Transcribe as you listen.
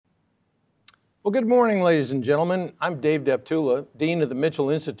Well, good morning, ladies and gentlemen. I'm Dave Deptula, Dean of the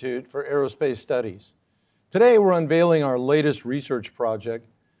Mitchell Institute for Aerospace Studies. Today, we're unveiling our latest research project,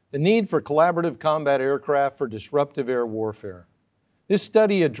 the need for collaborative combat aircraft for disruptive air warfare. This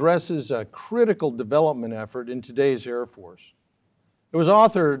study addresses a critical development effort in today's Air Force. It was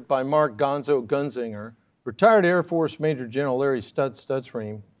authored by Mark Gunzinger, retired Air Force Major General Larry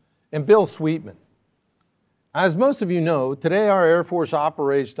Stutzriem, and Bill Sweetman. As most of you know, today our Air Force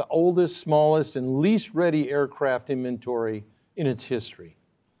operates the oldest, smallest, and least ready aircraft inventory in its history.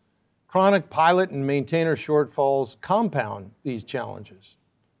 Chronic pilot and maintainer shortfalls compound these challenges.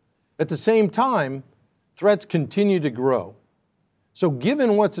 At the same time, threats continue to grow. So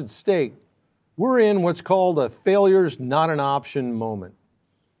given what's at stake, we're in what's called a failures not an option moment.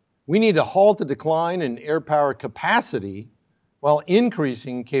 We need to halt the decline in air power capacity while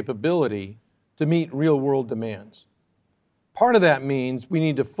increasing capability to meet real-world demands. Part of that means we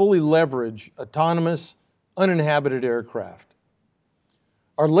need to fully leverage autonomous, uninhabited aircraft.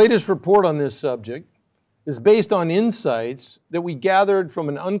 Our latest report on this subject is based on insights that we gathered from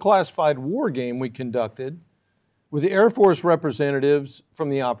an unclassified war game we conducted with Air Force representatives from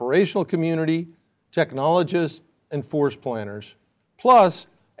the operational community, technologists, and force planners, plus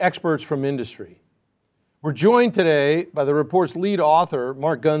experts from industry. We're joined today by the report's lead author,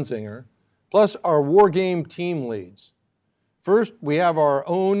 Mark Gunzinger, plus our war game team leads. First, we have our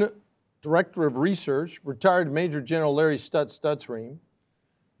own Director of Research, retired Major General Larry Stutzriem.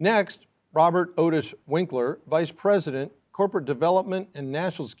 Next, Robert Winkler, Vice President, Corporate Development and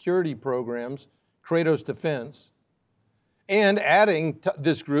National Security Programs, Kratos Defense. And adding to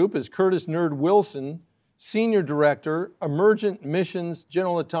this group is Curtis Nerd Wilson, Senior Director, Emergent Missions,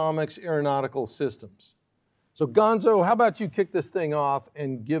 General Atomics Aeronautical Systems. So Gonzo, how about you kick this thing off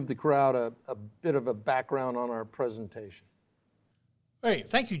and give the crowd a bit of a background on our presentation? Hey,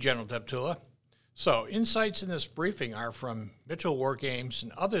 thank you, General Deptula. So insights in this briefing are from Mitchell War Games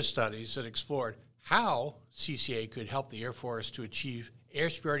and other studies that explored how CCA could help the Air Force to achieve air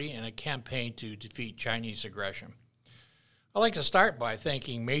superiority in a campaign to defeat Chinese aggression. I'd like to start by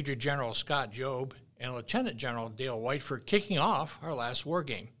thanking Major General Scott Jobe and Lieutenant General Dale White for kicking off our last war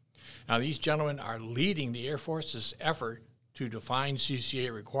game. Now, these gentlemen are leading the Air Force's effort to define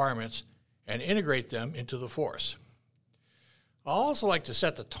CCA requirements and integrate them into the force. I'll also like to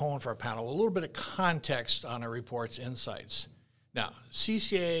set the tone for our panel, a little bit of context on our report's insights. Now,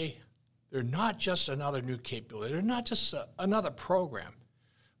 CCA, they're not just another new capability, they're not just another program,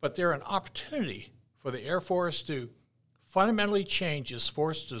 but they're an opportunity for the Air Force to fundamentally change its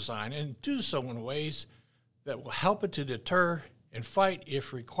force design and do so in ways that will help it to deter and fight,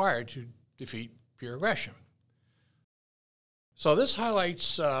 if required, to defeat pure aggression. So this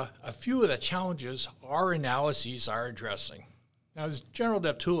highlights a few of the challenges our analyses are addressing. Now, as General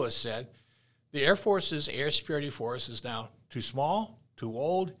Deptula said, the Air Force's air superiority force is now too small, too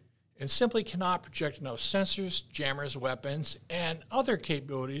old, and simply cannot project enough sensors, jammers, weapons, and other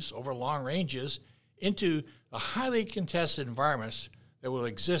capabilities over long ranges into the highly contested environments that will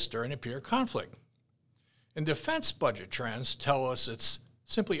exist during a peer conflict. And defense budget trends tell us it's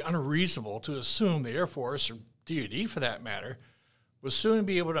simply unreasonable to assume the Air Force, or DoD for that matter, will soon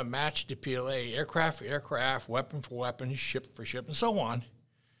be able to match DPLA aircraft for aircraft, weapon for weapon, ship for ship, and so on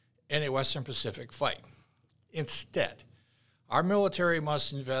in a Western Pacific fight. Instead, our military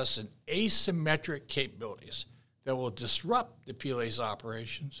must invest in asymmetric capabilities that will disrupt DPLA's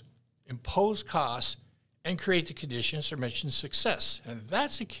operations, impose costs, and create the conditions for mission success. And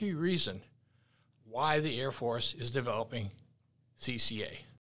that's a key reason why the Air Force is developing CCA.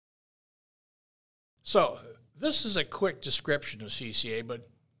 So this is a quick description of CCA, but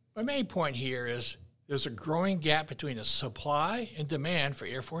my main point here is there's a growing gap between the supply and demand for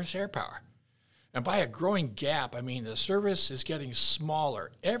Air Force air power. And by a growing gap, I mean the service is getting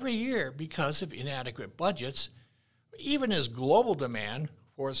smaller every year because of inadequate budgets, even as global demand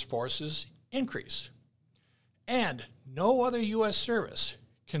for its forces increase. And no other U.S. service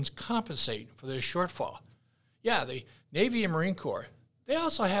can compensate for this shortfall. Yeah, the Navy and Marine Corps, they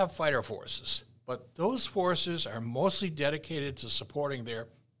also have fighter forces, but those forces are mostly dedicated to supporting their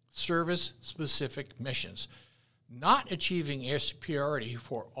service-specific missions, not achieving air superiority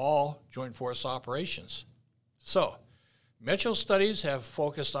for all joint force operations. So, Mitchell studies have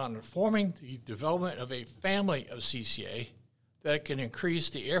focused on informing the development of a family of CCA that can increase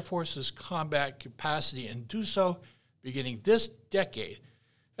the Air Force's combat capacity and do so beginning this decade,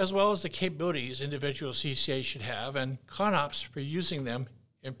 as well as the capabilities individual CCA should have and CONOPS for using them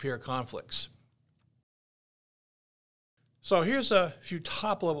in peer conflicts. So here's a few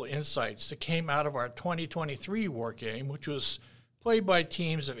top-level insights that came out of our 2023 war game, which was played by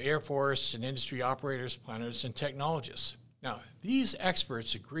teams of Air Force and industry operators, planners, and technologists. Now, these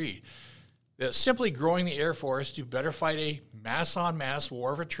experts agreed that simply growing the Air Force to better fight a mass-on-mass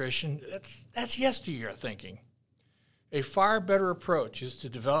war of attrition, that's yesteryear thinking. A far better approach is to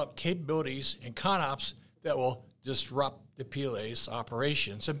develop capabilities and CONOPS that will disrupt the PLA's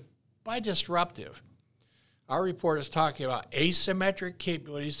operations. And by disruptive, our report is talking about asymmetric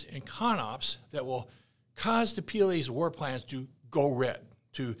capabilities and CONOPS that will cause the PLA's war plans to go red,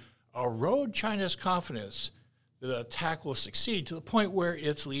 to erode China's confidence that the attack will succeed to the point where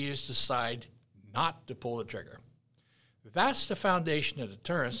its leaders decide not to pull the trigger. That's the foundation of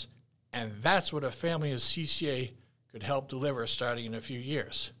deterrence, and that's what a family of CCA could help deliver starting in a few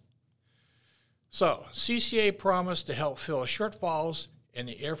years. So, CCA promised to help fill shortfalls in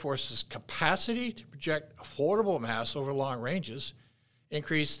the Air Force's capacity to project affordable mass over long ranges,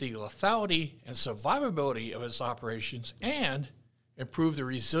 increase the lethality and survivability of its operations, and improve the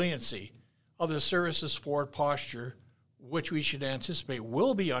resiliency of the service's forward posture, which we should anticipate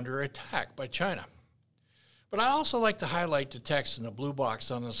will be under attack by China. But I'd also like to highlight the text in the blue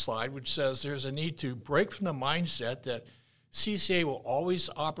box on the slide, which says there's a need to break from the mindset that CCA will always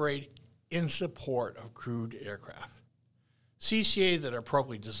operate in support of crewed aircraft. CCA that are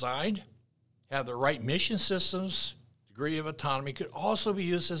appropriately designed, have the right mission systems, degree of autonomy, could also be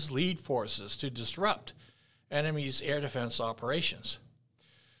used as lead forces to disrupt enemy's air defense operations.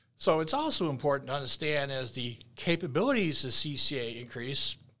 So it's also important to understand as the capabilities of CCA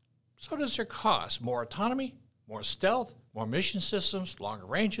increase, so does their cost. More autonomy, more stealth, more mission systems, longer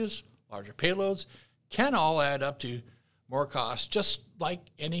ranges, larger payloads can all add up to more cost, just like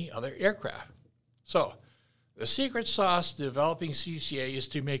any other aircraft. So the secret sauce to developing CCA is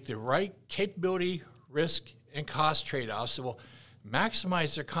to make the right capability, risk, and cost trade-offs that will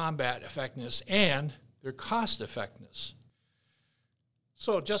maximize their combat effectiveness and their cost effectiveness.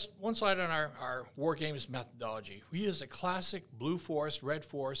 So just one slide on our wargames methodology. We use a classic blue force, red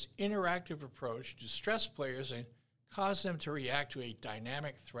force interactive approach to stress players and cause them to react to a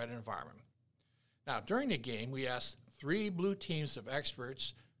dynamic threat environment. Now, during the game, we asked 3 blue teams of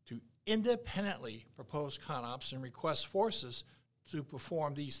experts to independently propose CONOPS and request forces to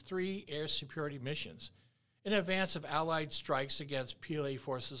perform these 3 air superiority missions in advance of Allied strikes against PLA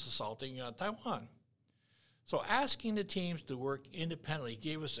forces assaulting Taiwan. So asking the teams to work independently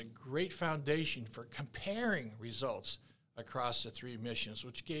gave us a great foundation for comparing results across the 3 missions,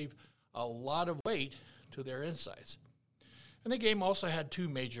 which gave a lot of weight to their insights. And the game also had 2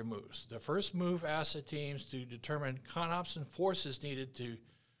 major moves. The first move asked the teams to determine CONOPS and forces needed to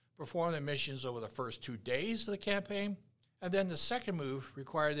perform the missions over the first 2 days of the campaign, and then the second move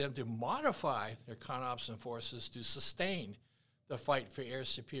required them to modify their CONOPS and forces to sustain the fight for air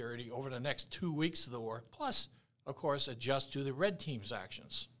superiority over the next 2 weeks of the war, plus, of course, adjust to the red team's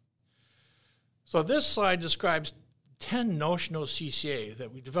actions. So this slide describes 10 notional CCA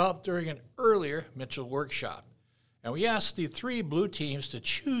that we developed during an earlier Mitchell workshop. And we asked the 3 blue teams to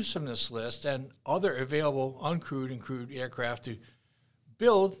choose from this list and other available uncrewed and crewed aircraft to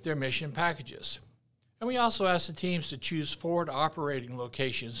build their mission packages. And we also asked the teams to choose forward operating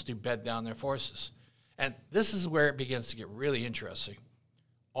locations to bed down their forces. And this is where it begins to get really interesting.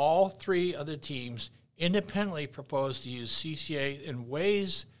 All 3 other teams independently proposed to use CCA in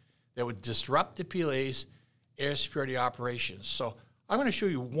ways that would disrupt the PLA's air superiority operations. So I'm going to show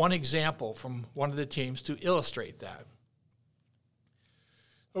you one example from one of the teams to illustrate that.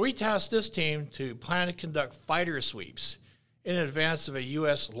 We tasked this team to plan to conduct fighter sweeps in advance of a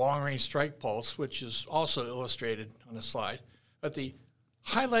U.S. long-range strike pulse, which is also illustrated on the slide. But the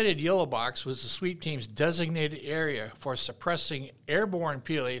highlighted yellow box was the sweep team's designated area for suppressing airborne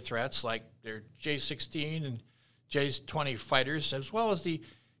PLA threats like their J-16 and J-20 fighters, as well as the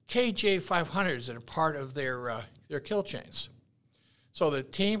KJ-500s that are part of their kill chains. So the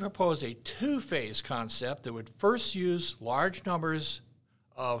team proposed a 2-phase concept that would first use large numbers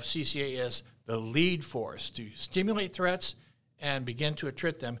of CCA as the lead force to stimulate threats and begin to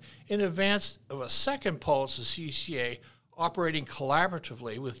attrit them in advance of a second pulse of CCA operating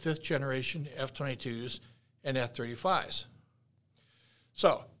collaboratively with 5th generation F-22s and F-35s.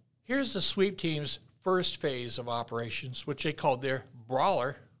 So here's the sweep team's first phase of operations, which they called their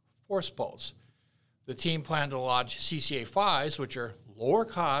Brawler Force Pulse. The team planned to launch CCA-5s, which are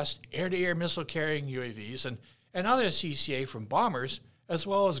lower-cost air-to-air missile-carrying UAVs, and other CCA from bombers, as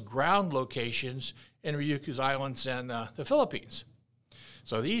well as ground locations in Ryukyu's Islands and the Philippines.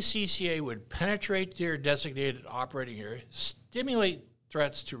 So these CCA would penetrate their designated operating area, stimulate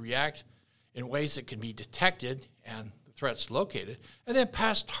threats to react in ways that can be detected and the threats located, and then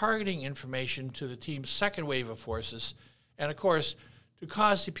pass targeting information to the team's second wave of forces and of course, to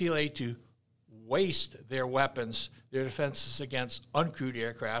cause the PLA to waste their weapons, their defenses against uncrewed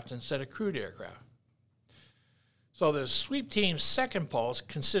aircraft instead of crewed aircraft. So the sweep team's second pulse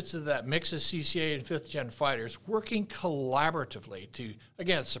consisted of that mix of CCA and 5th Gen fighters working collaboratively to,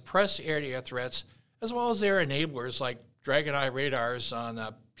 again, suppress air-to-air threats, as well as their enablers like Dragon Eye radars on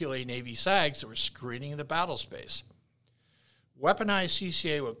PLA Navy SAGs that were screening the battle space. Weaponized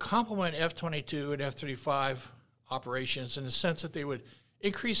CCA would complement F-22 and F-35 operations in the sense that they would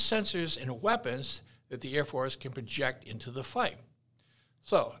increase sensors and weapons that the Air Force can project into the fight.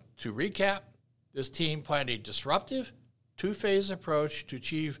 So, to recap, this team planned a disruptive, two-phase approach to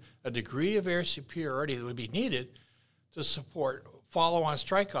achieve a degree of air superiority that would be needed to support follow-on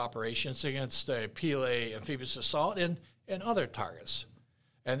strike operations against PLA amphibious assault and other targets.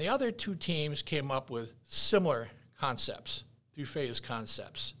 And the other two teams came up with similar concepts, two-phase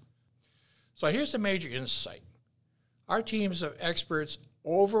concepts. So here's the major insight. Our teams of experts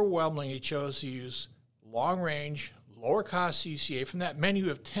overwhelmingly chose to use long-range, lower-cost CCA from that menu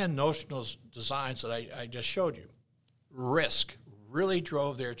of 10 notional designs that I just showed you. Risk really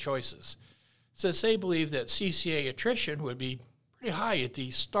drove their choices, since they believed that CCA attrition would be pretty high at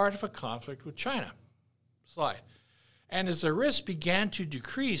the start of a conflict with China. Slide. And as the risk began to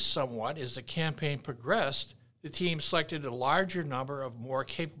decrease somewhat as the campaign progressed, the team selected a larger number of more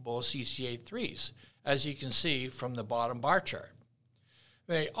capable CCA-3s, as you can see from the bottom bar chart.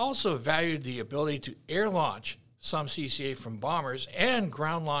 They also valued the ability to air launch some CCA from bombers and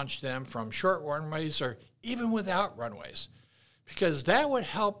ground launch them from short runways or even without runways, because that would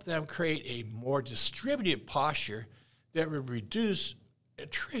help them create a more distributed posture that would reduce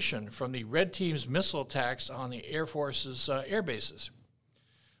attrition from the Red Team's missile attacks on the Air Force's air bases.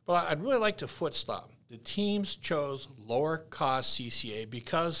 But I'd really like to foot stomp. The teams chose lower-cost CCA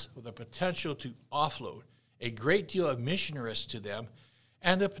because of the potential to offload a great deal of mission risk to them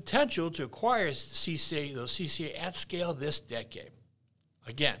and the potential to acquire those CCA at scale this decade.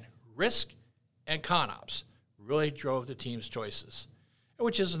 Again, risk and ConOps really drove the team's choices,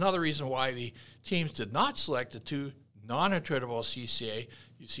 which is another reason why the teams did not select the two non-attritable CCA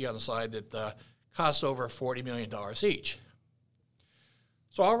you see on the slide that cost over $40 million each.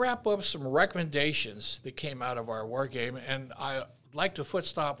 So I'll wrap up some recommendations that came out of our war game, and I'd like to foot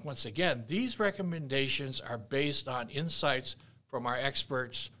stomp once again. These recommendations are based on insights from our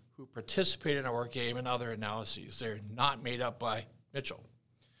experts who participate in our war game and other analyses. They're not made up by Mitchell.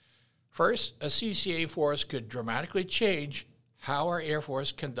 First, a CCA force could dramatically change how our Air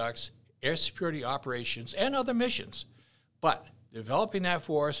Force conducts air superiority operations and other missions, but developing that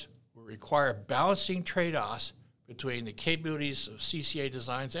force will require balancing trade-offs between the capabilities of CCA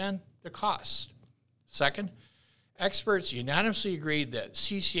designs and the costs. Second, experts unanimously agreed that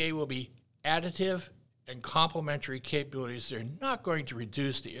CCA will be additive and complementary capabilities. They're not going to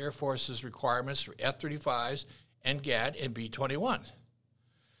reduce the Air Force's requirements for F-35s, NGAD, and B-21s.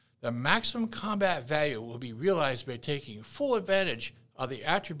 The maximum combat value will be realized by taking full advantage of the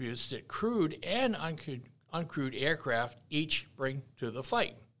attributes that crewed and uncrewed aircraft each bring to the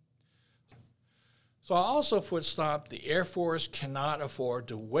fight. So I'll also foot stomp the Air Force cannot afford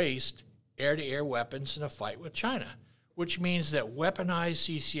to waste air-to-air weapons in a fight with China, which means that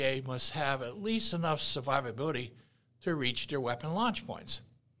weaponized CCA must have at least enough survivability to reach their weapon launch points.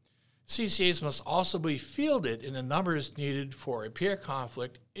 CCAs must also be fielded in the numbers needed for a peer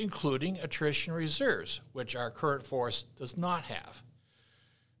conflict, including attrition reserves, which our current force does not have.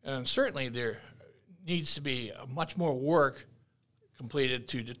 And certainly there needs to be much more work completed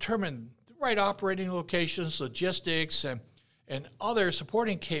to determine the right operating locations, logistics, and other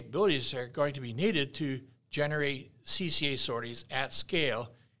supporting capabilities that are going to be needed to generate CCA sorties at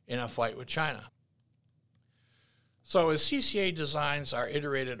scale in a fight with China. So as CCA designs are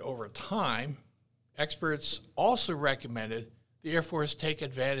iterated over time, experts also recommended the Air Force take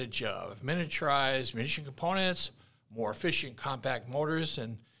advantage of miniaturized munition components, more efficient compact motors,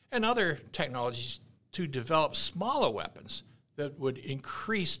 and other technologies to develop smaller weapons that would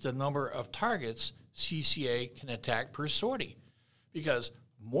increase the number of targets CCA can attack per sortie, because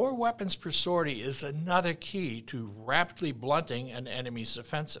more weapons per sortie is another key to rapidly blunting an enemy's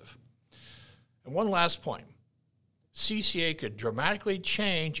offensive. And one last point. CCA could dramatically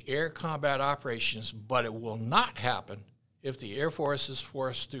change air combat operations, but it will not happen if the Air Force is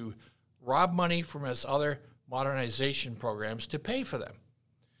forced to rob money from its other modernization programs to pay for them.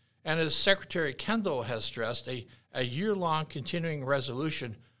 And as Secretary Kendall has stressed, a year-long continuing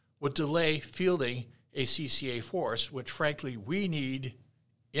resolution would delay fielding a CCA force, which frankly we need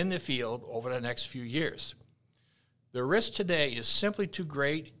in the field over the next few years. The risk today is simply too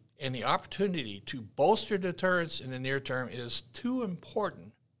great, and the opportunity to bolster deterrence in the near term is too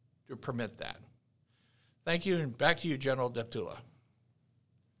important to permit that. Thank you, and back to you, General Deptula.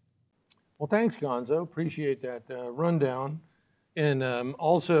 Well, thanks, Gonzo. Appreciate that rundown. And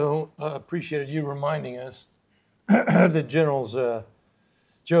also appreciated you reminding us that Generals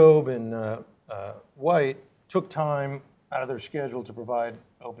Job and White took time out of their schedule to provide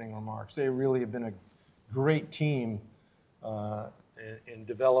opening remarks. They really have been a great team in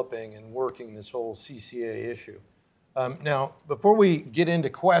developing and working this whole CCA issue. Now, before we get into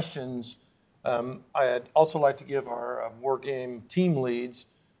questions, I'd also like to give our war game team leads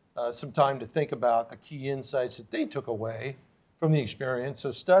some time to think about the key insights that they took away from the experience. So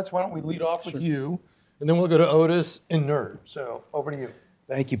Stutz, why don't we lead off with you, and then we'll go to Otis and Nerd. So over to you.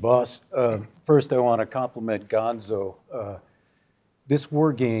 Thank you, boss. First, I want to compliment Gonzo. This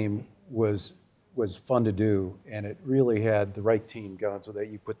war game was fun to do, and it really had the right team, Gonzo, that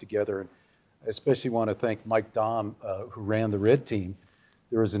you put together. And I especially want to thank Mike Dom, who ran the red team.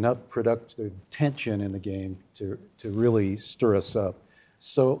 There was enough productive tension in the game to really stir us up.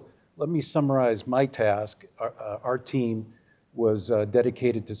 So let me summarize my task. Our team was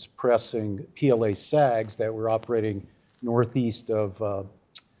dedicated to suppressing PLA SAGs that were operating northeast of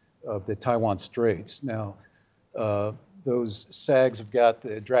the Taiwan Straits. Now, those SAGs have got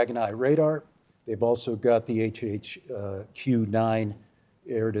the Dragon Eye radar. They've also got the HHQ-9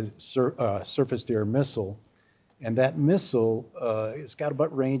 surface-to-air missile. And that missile, it's got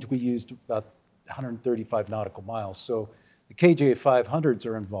about range, we used about 135 nautical miles. So the KJ-500s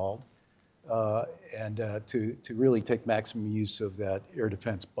are involved and to really take maximum use of that air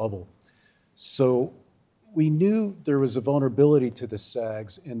defense bubble. So we knew there was a vulnerability to the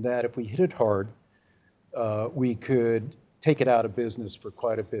SAGs in that if we hit it hard, we could take it out of business for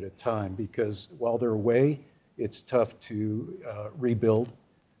quite a bit of time, because while they're away, it's tough to rebuild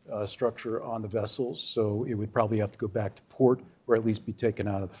structure on the vessels, so it would probably have to go back to port or at least be taken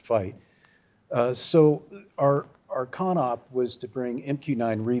out of the fight. So our con-op was to bring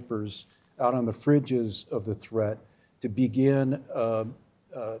MQ-9 Reapers out on the fringes of the threat to begin the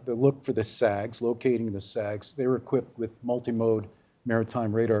look for the SAGs, locating the SAGs. They were equipped with multi-mode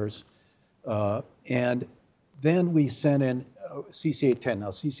maritime radars. And then we sent in CCA-10. Now,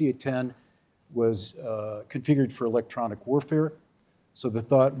 CCA-10 was configured for electronic warfare. So the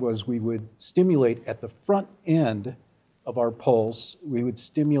thought was we would stimulate at the front end of our pulse, we would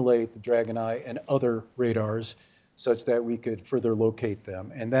stimulate the Dragon Eye and other radars such that we could further locate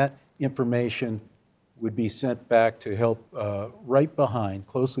them. And that information would be sent back to help right behind,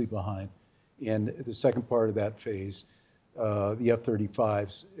 closely behind, in the second part of that phase, the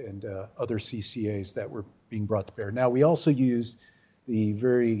F-35s and other CCAs that were being brought to bear. Now, we also used the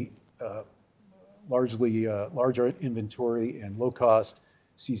very larger inventory and low-cost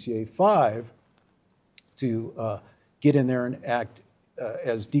CCA-5 to get in there and act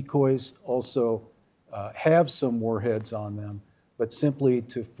as decoys, also have some warheads on them, but simply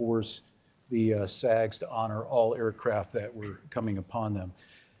to force the SAGs to honor all aircraft that were coming upon them.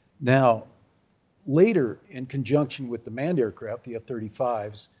 Now, later, in conjunction with the manned aircraft, the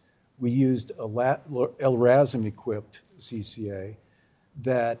F-35s, we used a LRASM-equipped CCA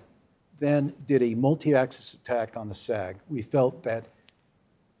that then did a multi-axis attack on the SAG. We felt that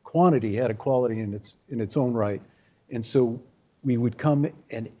quantity had a quality in its own right, and so we would come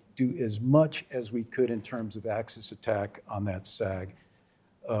and do as much as we could in terms of axis attack on that SAG.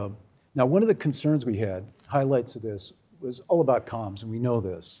 Now, one of the concerns we had, highlights of this, was all about comms, and we know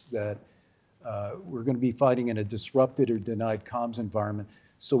this, that we're going to be fighting in a disrupted or denied comms environment.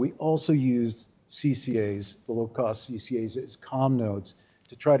 So we also used CCAs, the low-cost CCAs, as comm nodes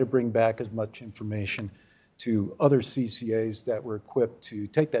to try to bring back as much information to other CCAs that were equipped to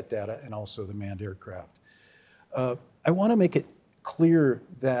take that data, and also the manned aircraft. I want to make it clear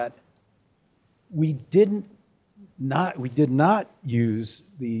that we did not use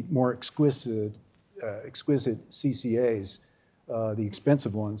the more exquisite CCAs, the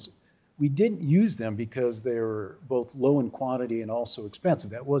expensive ones. We didn't use them because they were both low in quantity and also expensive.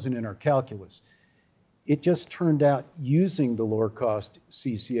 That wasn't in our calculus. It just turned out using the lower cost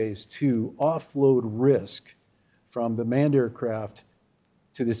CCAs to offload risk from the manned aircraft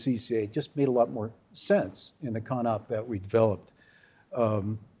to the CCA just made a lot more sense in the con-op that we developed.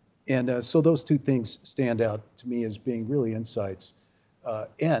 So those two things stand out to me as being really insights.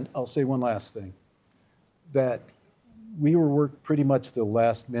 And I'll say one last thing, that we were worked pretty much the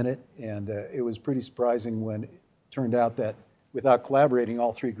last minute, and it was pretty surprising when it turned out that without collaborating,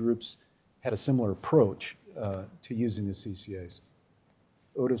 all three groups had a similar approach to using the CCAs.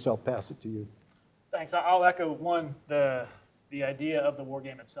 Otis, I'll pass it to you. Thanks. I'll echo one, the the idea of the war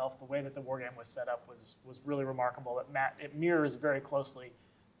game itself, the way that the war game was set up was really remarkable. It mirrors very closely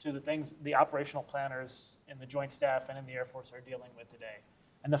to the things the operational planners in the Joint Staff and in the Air Force are dealing with today.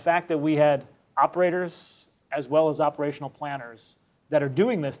 And the fact that we had operators as well as operational planners that are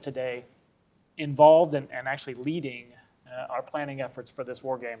doing this today involved and actually leading our planning efforts for this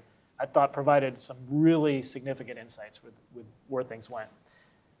war game, I thought provided some really significant insights with where things went.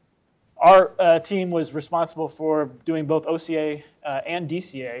 Our team was responsible for doing both OCA and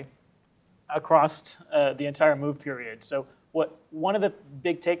DCA across the entire move period. So one of the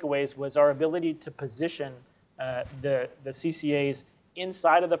big takeaways was our ability to position the CCAs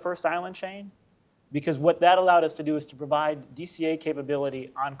inside of the first island chain, because what that allowed us to do is to provide DCA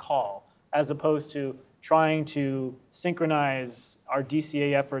capability on call, as opposed to trying to synchronize our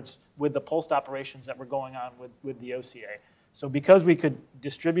DCA efforts with the pulsed operations that were going on with the OCA. So because we could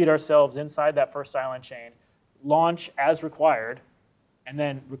distribute ourselves inside that first island chain, launch as required, and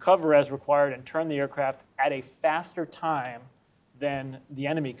then recover as required and turn the aircraft at a faster time than the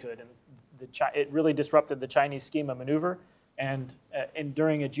enemy could. And it really disrupted the Chinese schema maneuver, and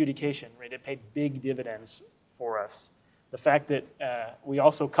during adjudication, right, it paid big dividends for us. The fact that we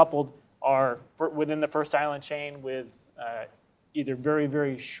also coupled within the first island chain with either very,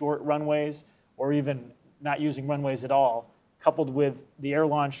 very short runways or even not using runways at all, coupled with the air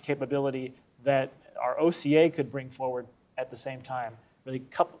launch capability that our OCA could bring forward at the same time. Really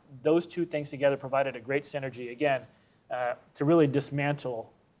those two things together provided a great synergy, again, to really dismantle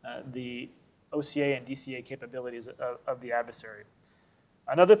the OCA and DCA capabilities of the adversary.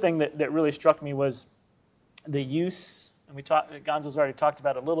 Another thing that really struck me was the use, and Gonzo's already talked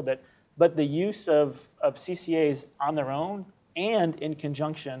about it a little bit, but the use of CCAs on their own and in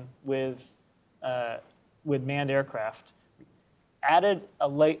conjunction with manned aircraft added a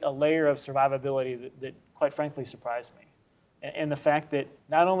layer of survivability that quite frankly surprised me. And the fact that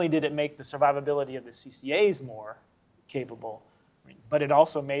not only did it make the survivability of the CCAs more capable, but it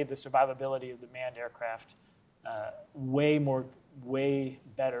also made the survivability of the manned aircraft way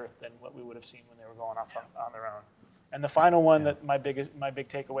better than what we would have seen when they were going off on their own. And the final one that my big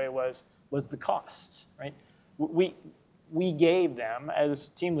takeaway was the cost, right? We gave them, as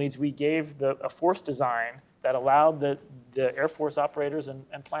team leads, we gave a force design that allowed the Air Force operators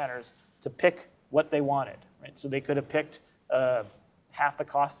and planners to pick what they wanted, right? So they could have picked half the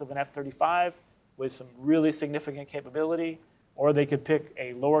cost of an F-35 with some really significant capability, or they could pick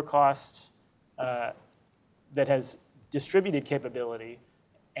a lower cost that has distributed capability,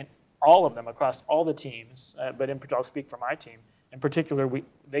 and all of them across all the teams, but I'll speak for my team. In particular,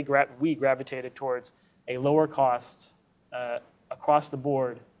 we gravitated towards a lower cost across the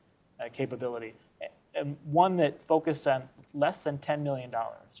board capability, and one that focused on less than $10 million,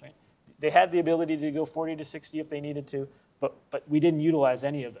 right? They had the ability to go 40 to 60 if they needed to, but we didn't utilize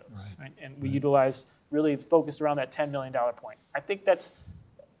any of those, right? And we utilized, really focused around that $10 million point. I think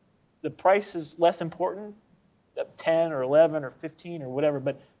the price is less important, 10 or 11 or 15 or whatever,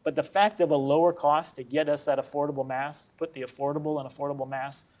 but the fact of a lower cost to get us that affordable mass, put the affordable and affordable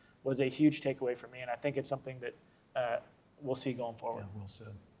mass, was a huge takeaway for me, and I think it's something that we'll see going forward. Yeah, well said.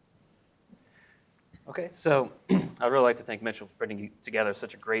 Okay, so I'd really like to thank Mitchell for putting together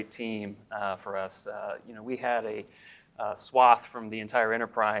such a great team for us. We had a swath from the entire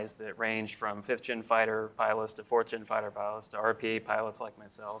enterprise that ranged from 5th-gen fighter pilots to 4th-gen fighter pilots to RPA pilots like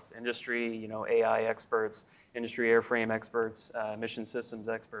myself, industry, AI experts, industry airframe experts, mission systems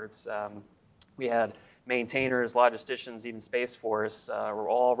experts. We had maintainers, logisticians, even Space Force were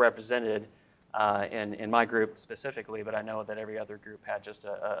all represented in my group specifically, but I know that every other group had just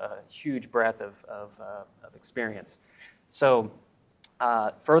a huge breadth of experience. So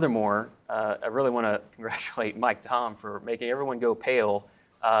furthermore, I really want to congratulate Mike Tom for making everyone go pale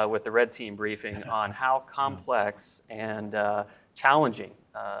with the red team briefing on how complex and challenging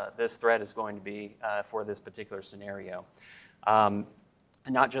this threat is going to be for this particular scenario. And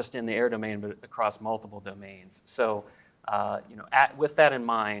not just in the air domain, but across multiple domains. So with that in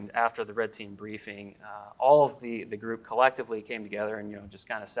mind, after the red team briefing, all of the group collectively came together and just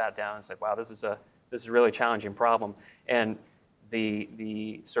kind of sat down and said, "Wow, this is a really challenging problem." And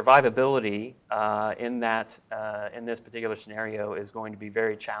the survivability in this particular scenario is going to be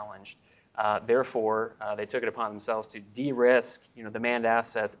very challenged. Therefore, they took it upon themselves to de-risk the manned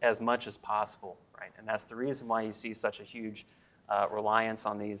assets as much as possible, right? And that's the reason why you see such a huge reliance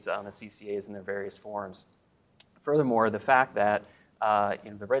on the CCAs in their various forms. Furthermore, the fact that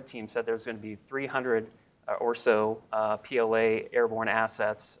the red team said there's going to be 300 or so PLA airborne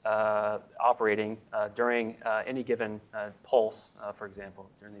assets operating during any given pulse, for example,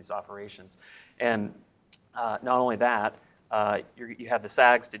 during these operations. And not only that, you have the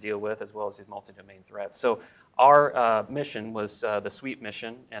SAGs to deal with as well as these multi-domain threats. So our mission was the SWEEP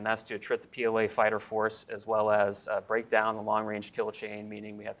mission, and that's to attrit the PLA fighter force as well as break down the long-range kill chain,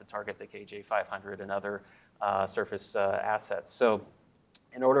 meaning we have to target the KJ-500 and other surface assets. So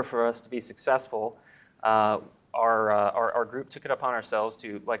in order for us to be successful, our group took it upon ourselves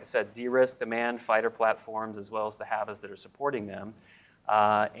to, like I said, de-risk the manned fighter platforms as well as the HAVAs that are supporting them,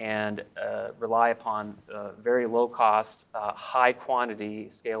 and rely upon very low-cost, high-quantity,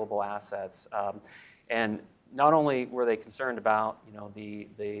 scalable assets. And not only were they concerned about the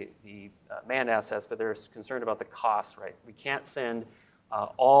manned assets, but they're concerned about the cost. Right, we can't send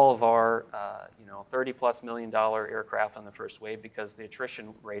all of our $30+ million aircraft on the first wave because the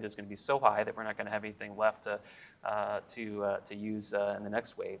attrition rate is going to be so high that we're not going to have anything left to use in the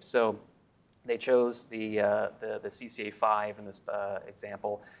next wave. So they chose the CCA-5 in this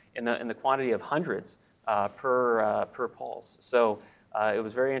example in the quantity of hundreds per pulse. So it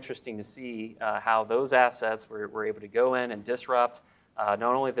was very interesting to see how those assets were able to go in and disrupt not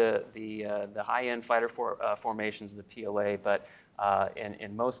only the high-end fighter formations of the PLA, but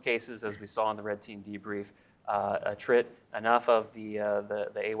in most cases, as we saw in the Red Team debrief, attrit enough of the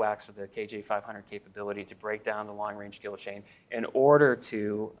AWACS or the KJ-500 capability to break down the long-range kill chain in order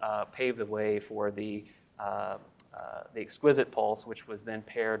to pave the way for the exquisite pulse, which was then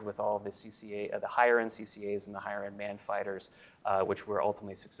paired with all of the CCA, the higher-end CCAs and the higher-end manned fighters, which were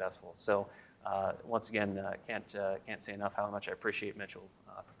ultimately successful. So once again, can't say enough how much I appreciate Mitchell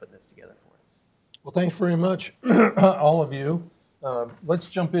for putting this together for us. Well, thanks very much, all of you. Let's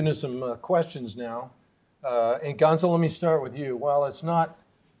jump into some questions now. And Gonzo, let me start with you. While it's not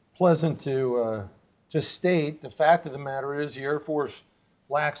pleasant to state, the fact of the matter is the Air Force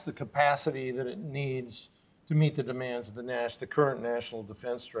lacks the capacity that it needs to meet the demands of the current national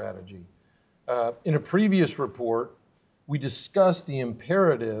defense strategy. In a previous report, we discussed the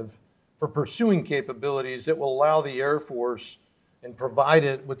imperative for pursuing capabilities that will allow the Air Force and provide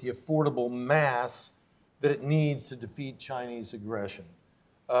it with the affordable mass that it needs to defeat Chinese aggression.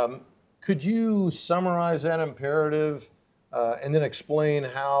 Could you summarize that imperative and then explain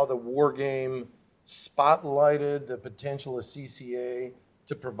how the war game spotlighted the potential of CCA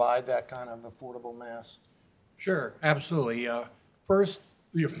to provide that kind of affordable mass? Sure, absolutely. First,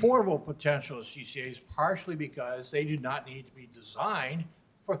 the affordable potential of CCA is partially because they do not need to be designed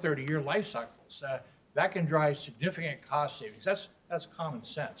for 30-year life cycles. That can drive significant cost savings. That's common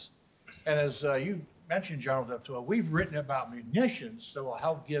sense. And as you mentioned, General Deptula, we've written about munitions that will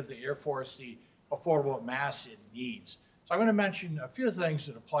help give the Air Force the affordable mass it needs. So I'm going to mention a few things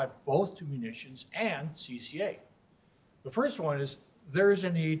that apply both to munitions and CCA. The first one is there is a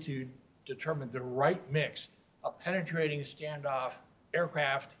need to determine the right mix of penetrating standoff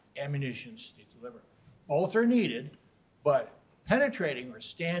aircraft and munitions to deliver. Both are needed, but penetrating or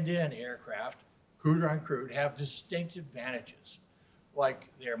stand-in aircraft, crewed or uncrewed, have distinct advantages. Like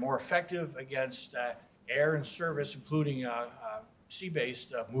they're more effective against air and surface, including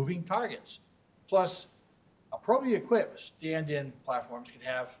sea-based moving targets. Plus, appropriately equipped stand-in platforms can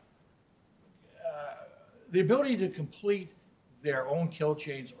have the ability to complete their own kill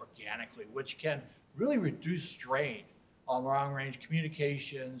chains organically, which can really reduce strain on long-range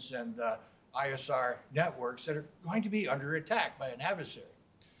communications and ISR networks that are going to be under attack by an adversary.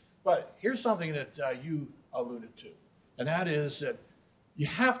 But here's something that you alluded to, and that is that you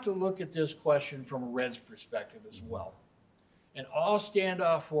have to look at this question from a Red's perspective as well. An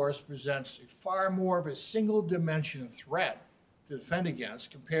all-standoff force presents far more of a single-dimension threat to defend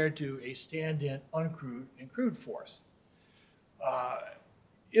against compared to a stand-in uncrewed and crewed force.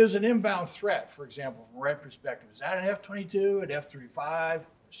 Is an inbound threat, for example, from a Red perspective, is that an F-22, an F-35,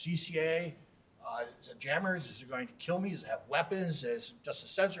 CCA? Is it jammers? Is it going to kill me? Does it have weapons? Is it just a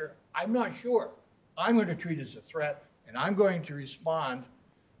sensor? I'm not sure. I'm going to treat it as a threat, and I'm going to respond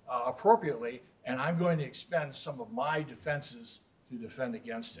appropriately, and I'm going to expend some of my defenses to defend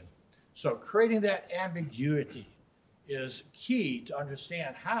against it. So creating that ambiguity is key to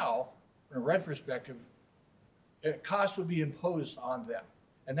understand how, from a Red perspective, costs will be imposed on them.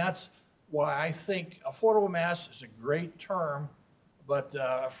 And that's why I think affordable mass is a great term, but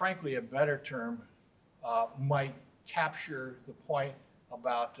frankly, a better term might capture the point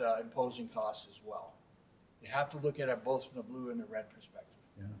about imposing costs as well. You have to look at it both from the blue and the red perspective.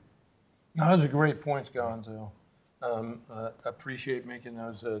 Yeah. No, those are great points, Gonzo. Appreciate making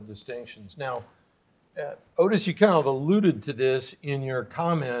those distinctions. Now, Otis, you kind of alluded to this in your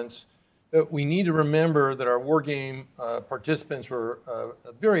comments, that we need to remember that our war game participants were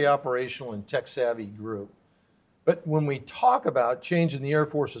a very operational and tech-savvy group. But when we talk about changing the Air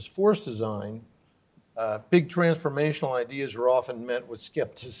Force's force design, Big transformational ideas are often met with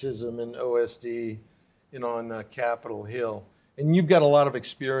skepticism in OSD and on Capitol Hill. And you've got a lot of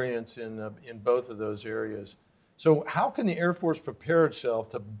experience in both of those areas. So how can the Air Force prepare itself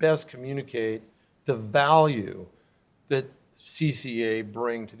to best communicate the value that CCA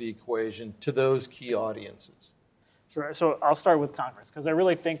bring to the equation to those key audiences? Sure. So I'll start with Congress, because I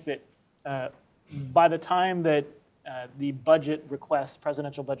really think that by the time that the budget request,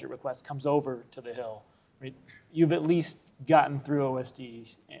 presidential budget request, comes over to the Hill, right, you've at least gotten through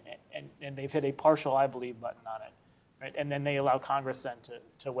OSD, and they've hit a partial, I believe, button on it, right? And then they allow Congress then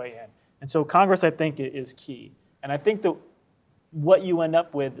to weigh in. And so Congress, I think, is key. And I think that what you end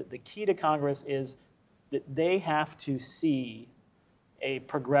up with, the key to Congress is that they have to see a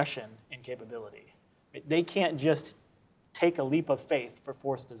progression in capability. They can't just take a leap of faith for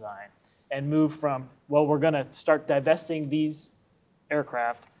force design and move from, well, we're going to start divesting these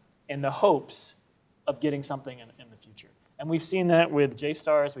aircraft in the hopes of getting something in the future. And we've seen that with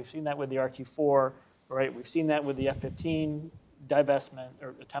JSTARS, we've seen that with the RQ-4, right? We've seen that with the F-15 divestment,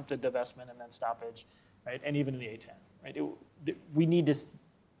 or attempted divestment and then stoppage, right? And even in the A-10, right? We need to,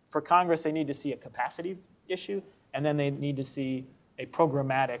 for Congress, they need to see a capacity issue, and then they need to see a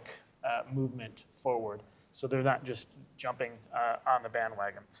programmatic movement forward, so they're not just jumping on the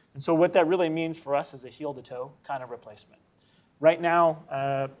bandwagon. And so what that really means for us is a heel-to-toe kind of replacement. Right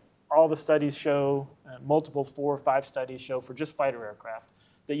now, all the studies show, multiple 4 or 5 studies show for just fighter aircraft,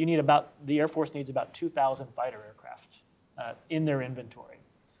 that you need the Air Force needs about 2,000 fighter aircraft in their inventory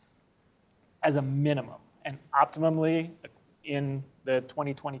as a minimum. And optimally, in the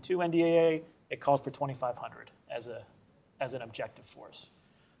 2022 NDAA, it calls for 2,500 as an objective force.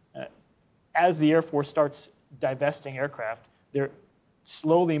 As the Air Force starts divesting aircraft, they're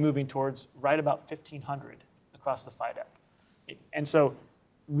slowly moving towards right about 1,500 across the FIDEP. And so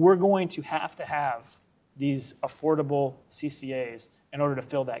we're going to have these affordable CCAs in order to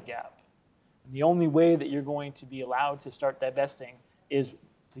fill that gap. And the only way that you're going to be allowed to start divesting is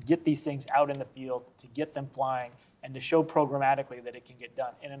to get these things out in the field, to get them flying, and to show programmatically that it can get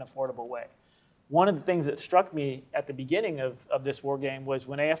done in an affordable way. One of the things that struck me at the beginning of this war game was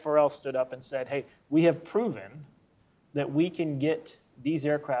when AFRL stood up and said, hey, we have proven that we can get these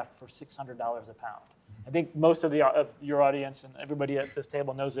aircraft for $600 a pound. I think most of your audience and everybody at this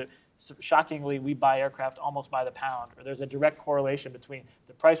table knows that, shockingly, we buy aircraft almost by the pound, or there's a direct correlation between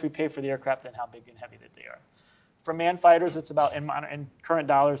the price we pay for the aircraft and how big and heavy that they are. For man fighters, it's about, in current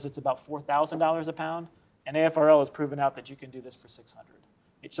dollars, it's about $4,000 a pound, and AFRL has proven out that you can do this for $600.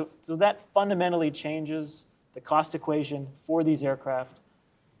 So that fundamentally changes the cost equation for these aircraft.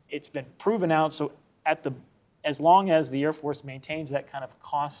 It's been proven out, so as long as the Air Force maintains that kind of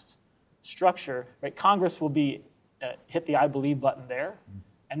cost structure, right, Congress will be hit the I believe button there.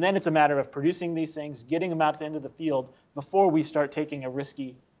 And then it's a matter of producing these things, getting them out into the field before we start taking a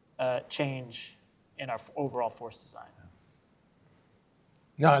risky change in our overall force design.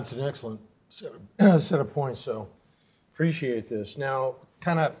 No, it's an excellent set of points, so appreciate this. Now,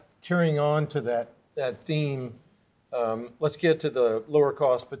 kind of carrying on to that theme, let's get to the lower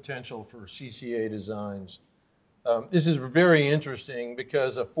cost potential for CCA designs. This is very interesting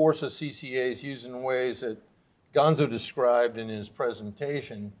because a force of CCAs used in ways that Gonzo described in his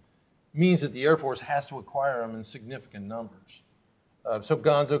presentation means that the Air Force has to acquire them in significant numbers. So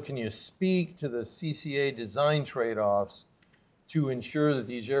Gonzo, can you speak to the CCA design trade-offs to ensure that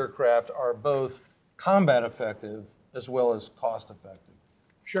these aircraft are both combat effective as well as cost effective?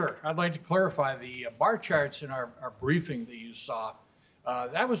 Sure. I'd like to clarify the bar charts in our briefing that you saw.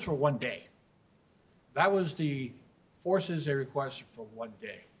 That was for 1 day. That was the forces they requested for 1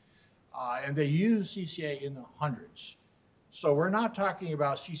 day. And they use CCA in the hundreds. So we're not talking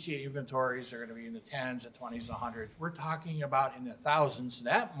about CCA inventories that are going to be in the 10s, the 20s, the 100s. We're talking about in the thousands.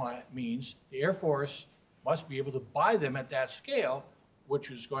 That means the Air Force must be able to buy them at that scale,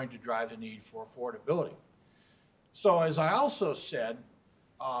 which is going to drive the need for affordability. So as I also said,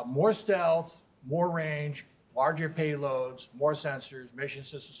 more stealth, more range, larger payloads, more sensors, mission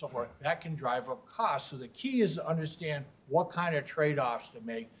systems, so forth, that can drive up costs. So the key is to understand what kind of trade-offs to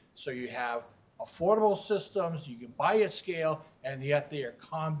make so you have affordable systems, you can buy at scale, and yet they are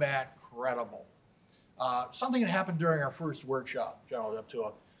combat credible. Something that happened during our first workshop, General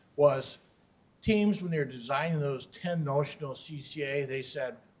Deptula, was teams, when they were designing those 10 notional CCA, they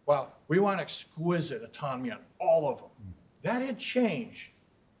said, well, we want exquisite autonomy on all of them. That had changed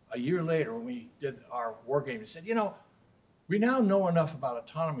a year later when we did our war game. We said, you know, we now know enough about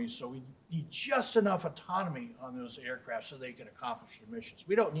autonomy, so we need just enough autonomy on those aircraft so they can accomplish their missions.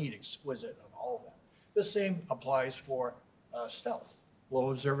 We don't need exquisite on all of them. The same applies for stealth,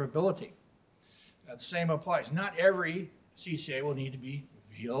 low observability. That same applies. Not every CCA will need to be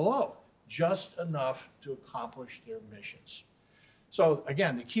VLO, just enough to accomplish their missions. So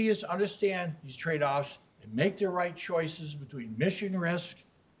again, the key is to understand these trade-offs and make the right choices between mission risk,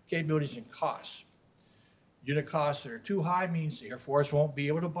 capabilities, and costs. Unit costs that are too high means the Air Force won't be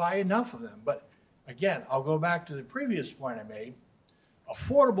able to buy enough of them. But again, I'll go back to the previous point I made.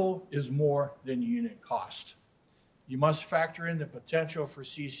 Affordable is more than unit cost. You must factor in the potential for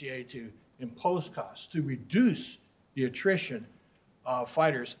CCA to impose costs, to reduce the attrition of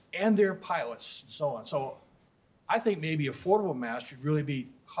fighters and their pilots and so on. So I think maybe affordable mass should really be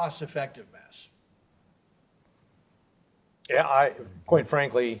cost-effective mass. Yeah, quite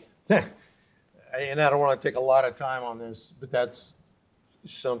frankly, and I don't want to take a lot of time on this, but that's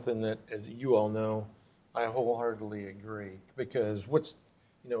something that, as you all know, I wholeheartedly agree. Because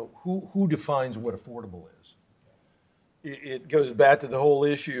who defines what affordable is? It goes back to the whole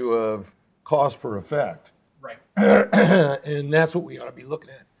issue of cost per effect. Right. And that's what we ought to be looking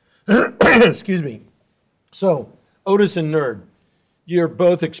at. Excuse me. So, Otis and Nerd, you're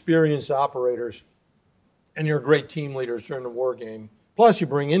both experienced operators, and you're great team leaders during the war game. Plus, you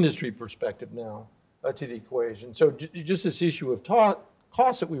bring industry perspective now to the equation. So, just this issue of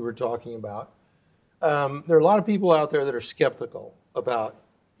cost that we were talking about, there are a lot of people out there that are skeptical about,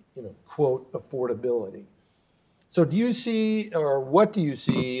 quote, affordability. So do you see, or what do you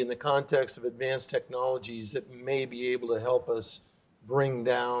see in the context of advanced technologies that may be able to help us bring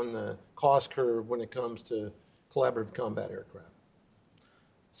down the cost curve when it comes to collaborative combat aircraft?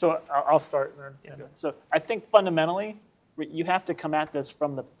 So I'll start there. Yeah. So I think fundamentally, you have to come at this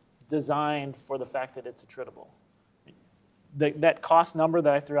from the design for the fact that it's attritable. That cost number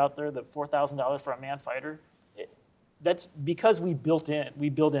that I threw out there, the $4,000 for a manned fighter, that's because we build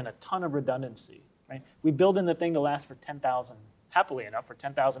in a ton of redundancy. Right? We build in the thing to last for 10,000, happily enough, for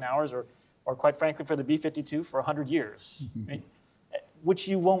 10,000 hours, or quite frankly, for the B-52 for 100 years, right? Which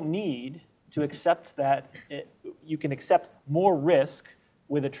you won't need to accept that you can accept more risk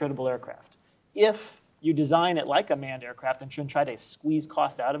with attritable aircraft. If you design it like a manned aircraft and try to squeeze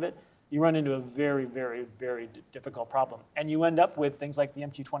cost out of it, you run into a very, very, very difficult problem. And you end up with things like the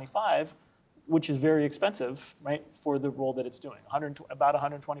MQ-25, which is very expensive, right, for the role that it's doing. About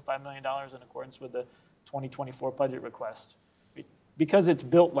 $125 million in accordance with the 2024 budget request. Because it's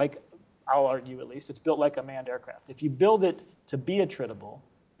built like, I'll argue at least, it's built like a manned aircraft. If you build it to be attritable,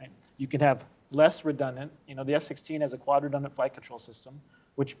 right, you can have less redundant. The F-16 has a quad redundant flight control system,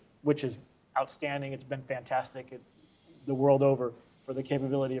 which is outstanding. It's been fantastic the world over for the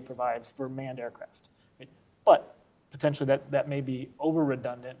capability it provides for manned aircraft. Right? But potentially that may be over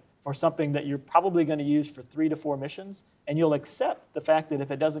redundant for something that you're probably going to use for 3 to 4 missions, and you'll accept the fact that if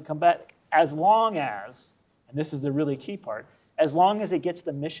it doesn't come back, as long as, and this is the really key part, as long as it gets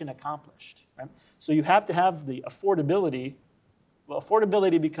the mission accomplished. Right? So you have to have the affordability. Well,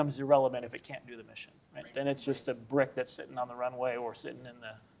 affordability becomes irrelevant if it can't do the mission. Right? Then it's just a brick that's sitting on the runway or sitting in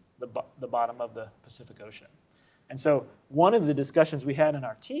the bottom of the Pacific Ocean. And so one of the discussions we had in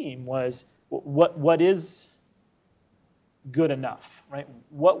our team was, what is good enough, right?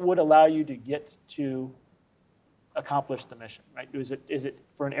 What would allow you to get to accomplish the mission, right? Is it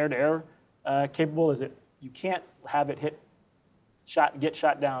for an air-to-air capable? Is it you can't have it get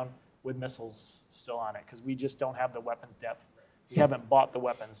shot down with missiles still on it because we just don't have the weapons depth. We haven't bought the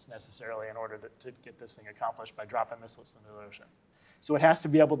weapons necessarily in order to get this thing accomplished by dropping missiles into the ocean. So it has to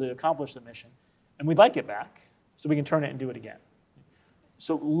be able to accomplish the mission, and we'd like it back so we can turn it and do it again.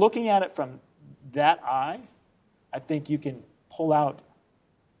 So looking at it from that eye, I think you can pull out,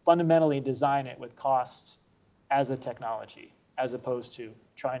 fundamentally design it with costs as a technology, as opposed to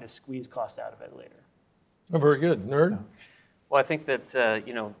trying to squeeze cost out of it later. Oh, very good. Nerd? Well, I think that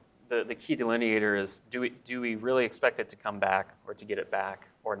the key delineator is do we really expect it to come back or to get it back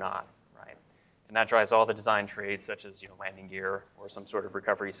or not, right? And that drives all the design trades such as landing gear or some sort of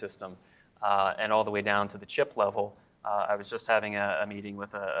recovery system, and all the way down to the chip level. I was just having a meeting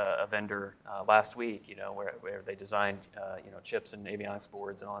with a vendor last week, where they designed chips and avionics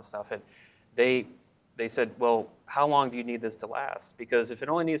boards and all that stuff, and they said, well, how long do you need this to last? Because if it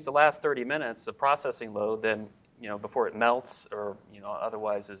only needs to last 30 minutes of processing load, then before it melts or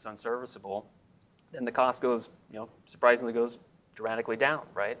otherwise is unserviceable, then the cost goes surprisingly goes dramatically down,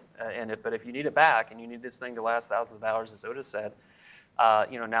 right? But if you need it back and you need this thing to last thousands of hours, as Otis said.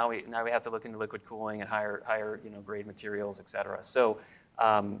 Now we have to look into liquid cooling and higher grade materials, et cetera. So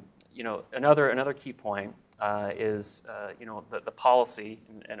another key point is the policy,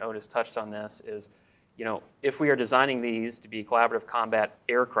 and Otis touched on this, is if we are designing these to be collaborative combat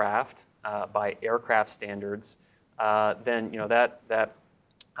aircraft by aircraft standards, then that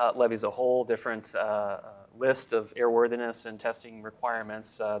levies a whole different list of airworthiness and testing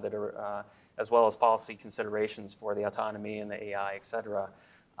requirements that are, as well as policy considerations for the autonomy and the AI, et cetera.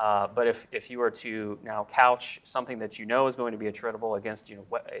 But if you were to now couch something that you know is going to be attritable against,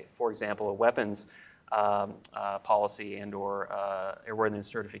 for example, a weapons policy and or airworthiness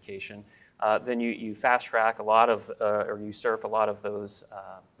certification, then you fast track a lot of, or usurp a lot of those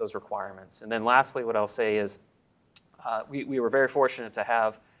requirements. And then lastly, what I'll say is we were very fortunate to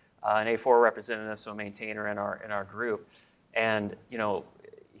have an A4 representative, so a maintainer in our group, and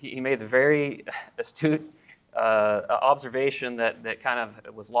he made the very astute observation that kind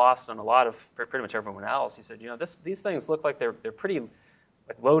of was lost on a lot of pretty much everyone else. He said, these things look like they're pretty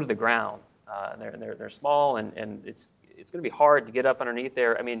low to the ground. They're small, and it's going to be hard to get up underneath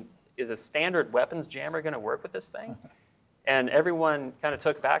there. I mean, is a standard weapons jammer going to work with this thing? And everyone kind of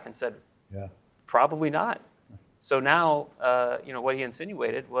took back and said, yeah, probably not. So now, what he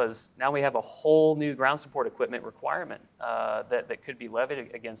insinuated was now we have a whole new ground support equipment requirement that could be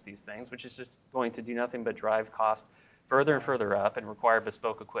levied against these things, which is just going to do nothing but drive cost further and further up and require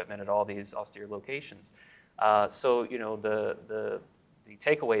bespoke equipment at all these austere locations. So the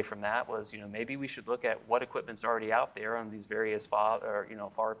takeaway from that was, maybe we should look at what equipment's already out there on these various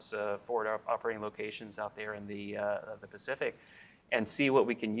FARPs, forward operating locations out there in the Pacific, and see what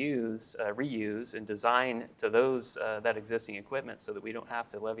we can use, reuse, and design to those that existing equipment, so that we don't have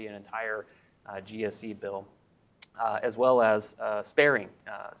to levy an entire GSE bill, as well as sparing.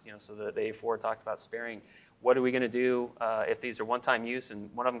 So the A4 talked about sparing. What are we going to do if these are one-time use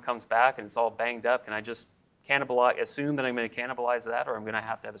and one of them comes back and it's all banged up? Can I just assume that I'm going to cannibalize that, or I'm going to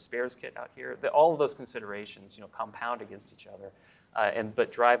have a spares kit out here? All of those considerations, compound against each other,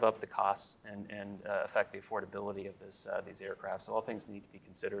 but drive up the costs and affect the affordability of these aircraft. So all things need to be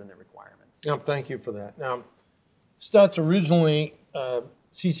considered in the requirements. Yeah, thank you for that. Now, Stutz, originally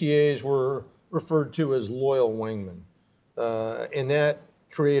CCAs were referred to as loyal wingmen, and that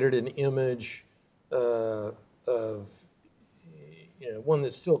created an image of one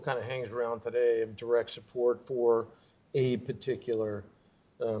that still kind of hangs around today, of direct support for a particular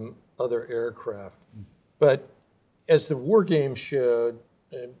other aircraft. But as the war games showed,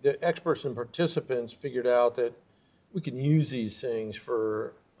 the experts and participants figured out that we can use these things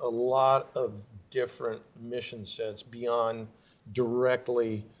for a lot of different mission sets beyond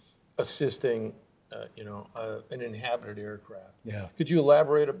directly assisting an inhabited aircraft. Yeah. Could you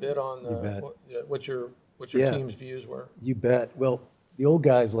elaborate a bit on what your team's views were? You bet. Well, the old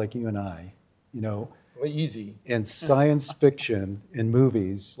guys like you and I, easy. And science fiction in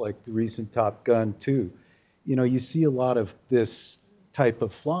movies like the recent Top Gun 2, you see a lot of this type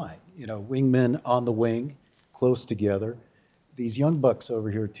of flying, wingmen on the wing, close together. These young bucks over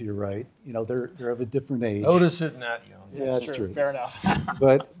here to your right, they're of a different age. Otis isn't that young. Yeah, that's true. Fair enough.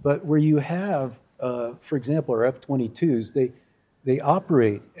 but where you have, for example, our F-22s, they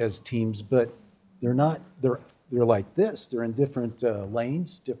operate as teams, but they're not. They're like this. They're in different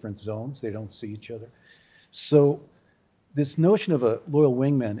lanes, different zones. They don't see each other. So this notion of a loyal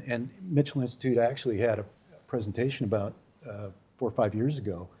wingman, and Mitchell Institute actually had a presentation about 4 or 5 years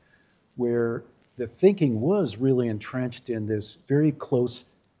ago, where the thinking was really entrenched in this very close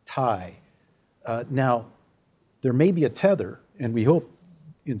tie. Now, there may be a tether, and we hope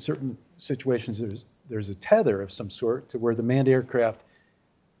in certain situations there's a tether of some sort to where the manned aircraft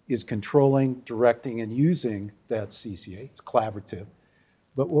is controlling, directing, and using that CCA. It's collaborative.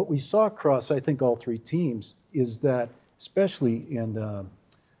 But what we saw across, I think, all three teams is that, especially in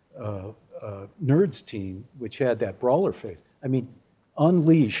Nerd's team, which had that brawler phase,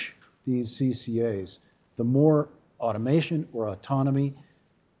 unleash these CCAs. The more automation or autonomy,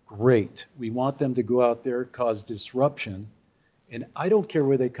 great. We want them to go out there, cause disruption, and I don't care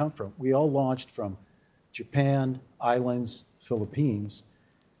where they come from. We all launched from Japan, islands, Philippines.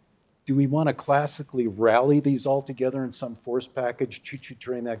 Do we want to classically rally these all together in some force package, choo-choo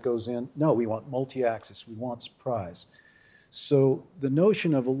train that goes in? No, we want multi-axis, we want surprise. So the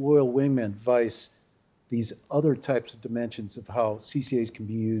notion of a loyal wingman vice these other types of dimensions of how CCAs can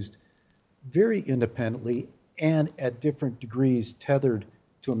be used very independently and at different degrees tethered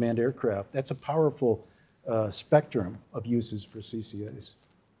to a manned aircraft. That's a powerful spectrum of uses for CCAs.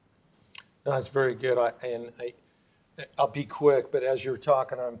 No, that's very good. I'll be quick, but as you're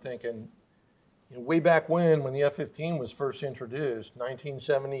talking, I'm thinking, way back when the F-15 was first introduced,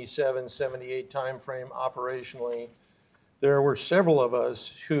 1977, 78 timeframe operationally, there were several of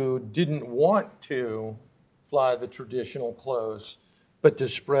us who didn't want to fly the traditional close, but to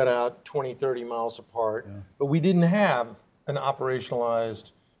spread out 20, 30 miles apart. Yeah. But we didn't have an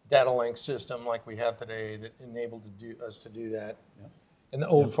operationalized data link system like we have today that enabled us to do that. Yeah. And the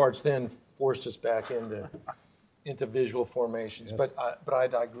old farts then forced us back into visual formations, Yes. but I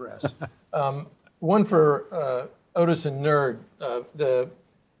digress. One for Otis and Nerd. The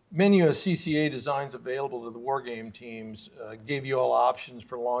menu of CCA designs available to the wargame teams gave you all options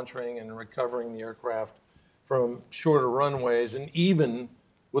for launching and recovering the aircraft from shorter runways and even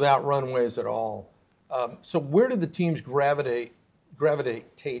without runways at all. So where did the teams gravitate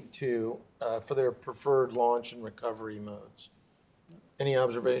to for their preferred launch and recovery modes? Any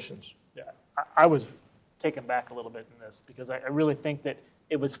observations? Yeah, I was taken back a little bit in this because I really think that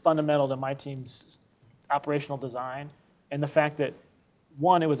it was fundamental to my team's operational design and the fact that,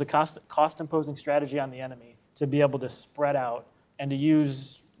 one, it was a cost-imposing strategy on the enemy to be able to spread out and to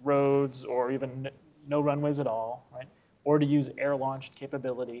use roads or even no runways at all, right? Or to use air-launched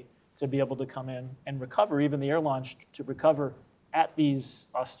capability to be able to come in and recover, even the air-launched to recover at these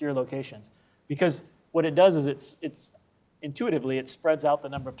austere locations. Because what it does is it's intuitively, it spreads out the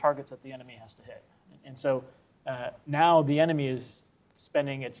number of targets that the enemy has to hit. And so now the enemy is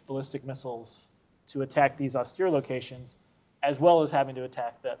spending its ballistic missiles to attack these austere locations, as well as having to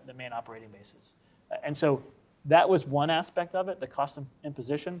attack the main operating bases. And so that was one aspect of it, the cost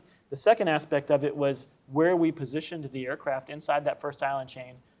imposition. The second aspect of it was where we positioned the aircraft inside that first island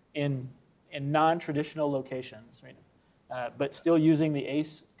chain in non-traditional locations, right? But still using the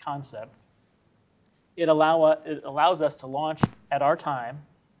ACE concept. It allows us to launch at our time,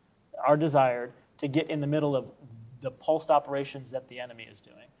 our desired, to get in the middle of the pulsed operations that the enemy is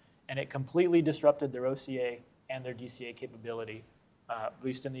doing. And it completely disrupted their OCA and their DCA capability, at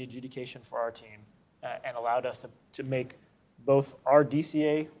least in the adjudication for our team, and allowed us to make both our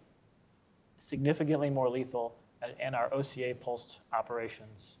DCA significantly more lethal and our OCA pulsed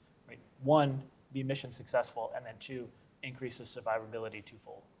operations, right? One, be mission successful, and then two, increase the survivability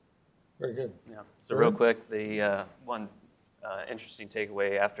twofold. Very good. Yeah. So real quick, the one interesting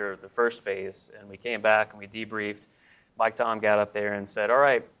takeaway after the first phase, and we came back and we debriefed, Mike Tom got up there and said, all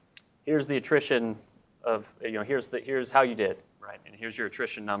right, here's the attrition of, here's how you did, right? And here's your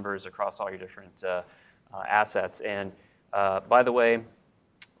attrition numbers across all your different assets. And by the way,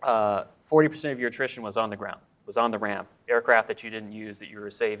 40% of your attrition was on the ground, was on the ramp, aircraft that you didn't use that you were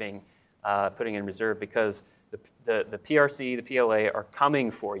saving, putting in reserve because the PRC, the PLA are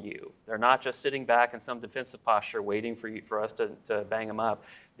coming for you. They're not just sitting back in some defensive posture waiting for us to bang them up.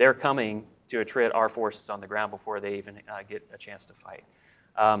 They're coming to attrit our forces on the ground before they even get a chance to fight.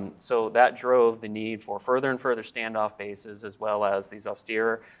 So that drove the need for further and further standoff bases as well as these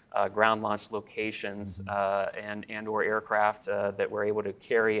austere ground launch locations and or aircraft that were able to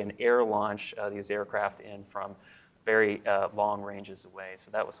carry and air launch these aircraft in from very long ranges away. So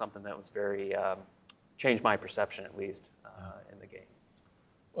that was something that was very changed my perception, at least, in the game.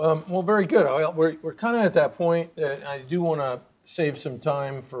 Well, very good. We're kind of at that point that I do want to save some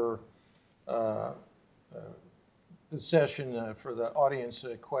time for the session for the audience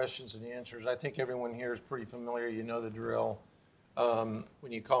questions and answers. I think everyone here is pretty familiar. You know the drill.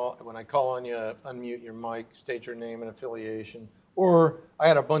 When I call on you, unmute your mic, state your name and affiliation. Or I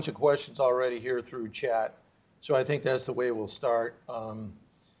had a bunch of questions already here through chat, so I think that's the way we'll start.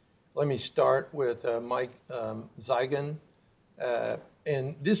 Let me start with Mike Zygan.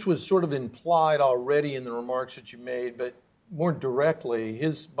 And this was sort of implied already in the remarks that you made, but more directly,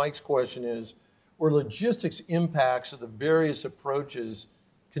 Mike's question is, were logistics impacts of the various approaches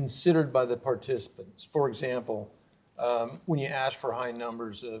considered by the participants? For example, when you ask for high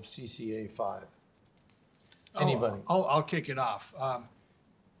numbers of CCA5? Anybody? I'll kick it off.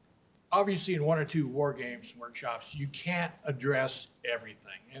 Obviously, in one or two war games workshops, you can't address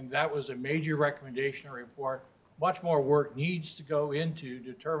everything. And that was a major recommendation or report. Much more work needs to go into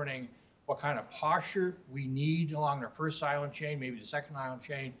determining what kind of posture we need along the first island chain, maybe the second island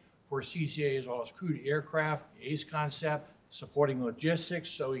chain, for CCA as well as crewed aircraft, the ACE concept, supporting logistics,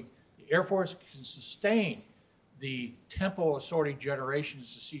 so the Air Force can sustain the tempo of sorting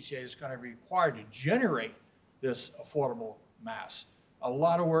generations the CCA is going to be required to generate this affordable mass. A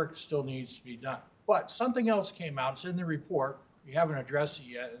lot of work still needs to be done. But something else came out, it's in the report, we haven't addressed it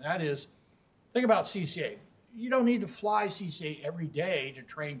yet, and that is, think about CCA. You don't need to fly CCA every day to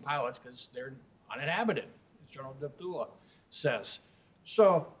train pilots because they're uninhabited, as General Deptula says.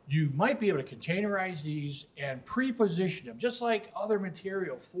 So you might be able to containerize these and pre-position them, just like other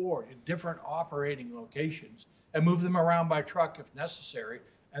material forward in different operating locations, and move them around by truck if necessary,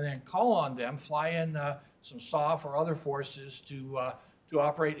 and then call on them, fly in some SOF or other forces to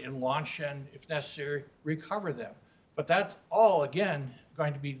operate and launch and, if necessary, recover them. But that's all, again,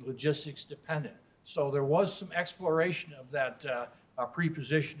 going to be logistics dependent. So there was some exploration of that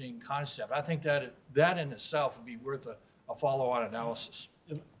pre-positioning concept. I think that in itself would be worth a a follow-on analysis.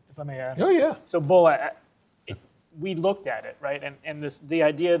 If I may add. Oh, yeah. So, Bull, we looked at it, right? And the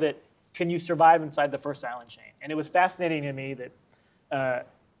idea that can you survive inside the first island chain? And it was fascinating to me that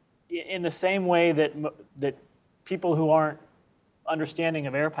in the same way that people who aren't understanding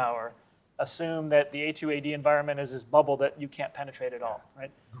of air power assume that the A2AD environment is this bubble that you can't penetrate at all,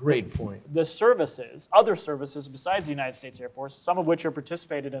 right? Great point. The services, other services besides the United States Air Force, some of which are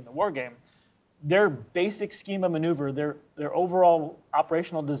participated in the war game, their basic scheme of maneuver, their overall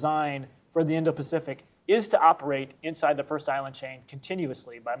operational design for the Indo-Pacific is to operate inside the first island chain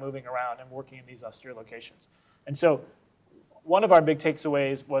continuously by moving around and working in these austere locations. And so one of our big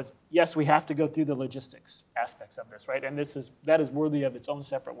takeaways was, yes, we have to go through the logistics aspects of this, right? And that is worthy of its own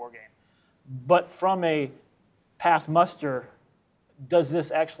separate war game. But from a pass muster, does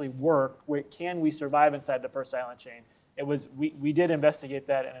this actually work? Can we survive inside the first island chain? It was, we did investigate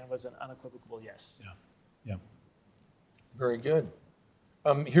that, and it was an unequivocal yes. Yeah. Very good.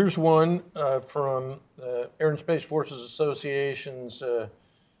 Here's one from Air and Space Forces Association's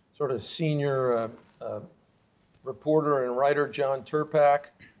sort of senior reporter and writer, John Turpak.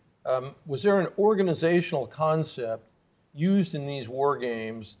 Was there an organizational concept used in these war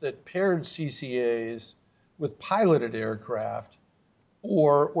games that paired CCAs with piloted aircraft,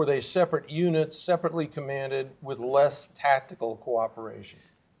 or were they separate units, separately commanded with less tactical cooperation?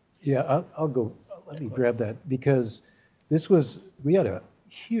 Yeah, I'll go, let me grab that, because we had a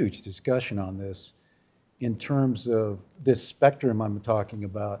huge discussion on this in terms of this spectrum I'm talking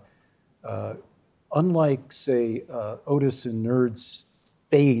about. Unlike, say, Otis and NERD's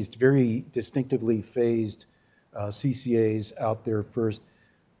very distinctively phased CCAs out there first,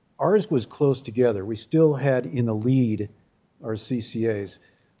 ours was close together. We still had in the lead our CCAs,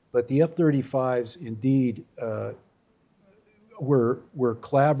 but the F-35s indeed were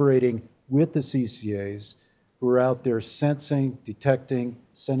collaborating with the CCAs who were out there sensing, detecting,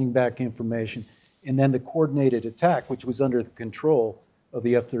 sending back information, and then the coordinated attack, which was under the control of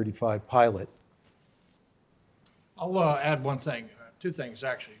the F-35 pilot. I'll add one thing, two things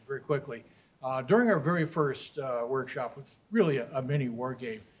actually, very quickly. During our very first workshop, which was really a mini war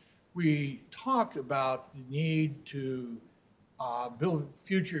game, we talked about the need to build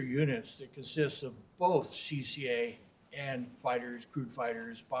future units that consist of both CCA and fighters, crewed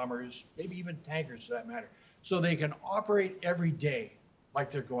fighters, bombers, maybe even tankers for that matter, so they can operate every day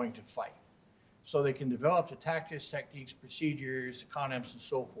like they're going to fight. So they can develop the tactics, techniques, procedures, the concepts, and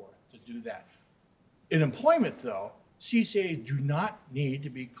so forth to do that. In employment, though, CCAs do not need to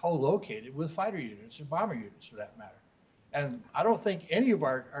be co-located with fighter units or bomber units for that matter. And I don't think any of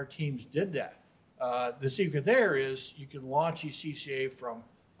our teams did that. The secret there is you can launch a CCA from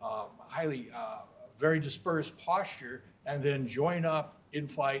very dispersed posture and then join up in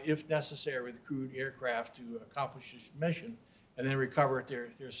flight, if necessary, with crewed aircraft to accomplish this mission, and then recover at their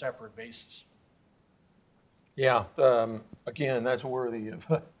separate bases. Yeah, again, that's worthy of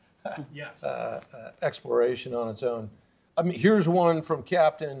Yes. exploration on its own. Here's one from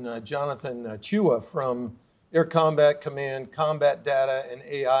Captain Jonathan Chua from Air Combat Command Combat Data and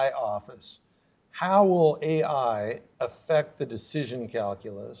AI Office. How will AI affect the decision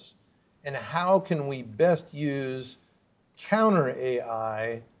calculus, and how can we best use counter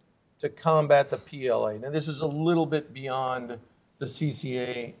AI to combat the PLA? Now, this is a little bit beyond the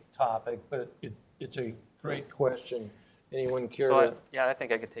CCA topic, but it's a great question. Anyone care to? Yeah, I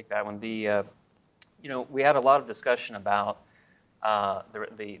think I could take that one. We had a lot of discussion about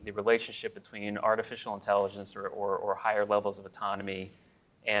the relationship between artificial intelligence or higher levels of autonomy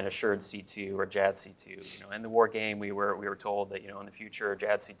and assured C2 or JADC2. In the war game, we were told that in the future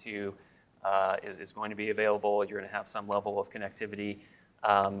JADC2 is going to be available. You're going to have some level of connectivity,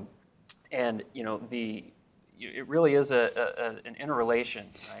 and it really is an interrelation,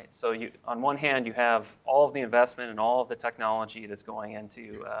 right? So on one hand, you have all of the investment and all of the technology that's going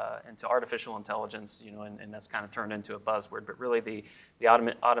into artificial intelligence, and that's kind of turned into a buzzword, but really the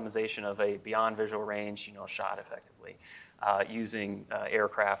automation of a beyond visual range, shot effectively, using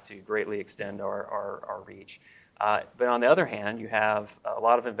aircraft to greatly extend our reach. But on the other hand, you have a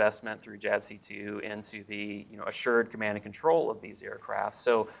lot of investment through JADC2 into the assured command and control of these aircraft.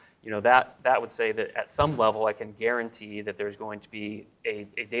 So that would say that at some level I can guarantee that there's going to be a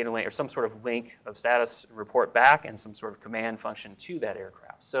data link or some sort of link of status report back and some sort of command function to that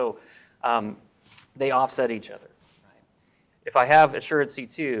aircraft. So they offset each other. Right? If I have assured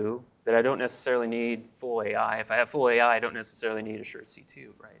C2, that I don't necessarily need full AI. If I have full AI, I don't necessarily need assured C2,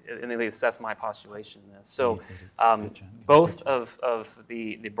 right? And at least that's my postulation in this. So both of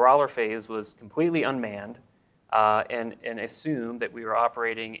the brawler phase was completely unmanned. and assume that we were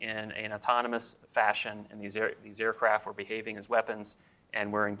operating in an autonomous fashion, and these aircraft were behaving as weapons,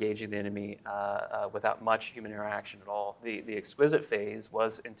 and we're engaging the enemy without much human interaction at all. The exquisite phase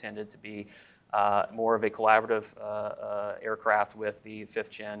was intended to be more of a collaborative aircraft with the 5th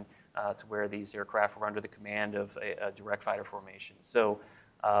Gen, to where these aircraft were under the command of a direct fighter formation. So,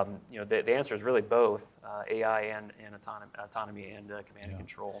 the answer is really both AI and autonomy and command and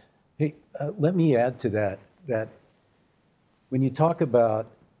control. Hey, let me add to that when you talk about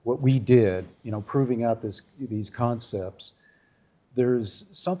what we did, proving out these concepts, there's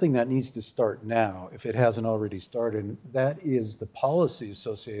something that needs to start now, if it hasn't already started, and that is the policy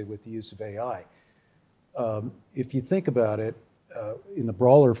associated with the use of AI. If you think about it, in the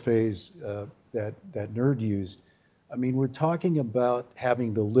brawler phase that Nerd used, I mean, we're talking about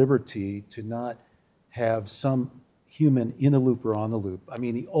having the liberty to not have some human in the loop or on the loop. I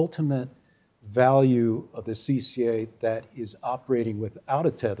mean, the ultimate value of the CCA that is operating without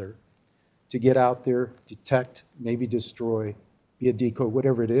a tether to get out there, detect, maybe destroy, be a decoy,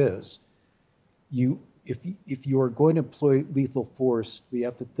 whatever it is. If you are going to employ lethal force, we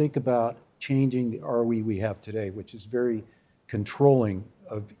have to think about changing the ROE we have today, which is very controlling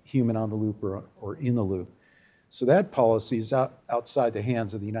of human on the loop or in the loop. So that policy is outside the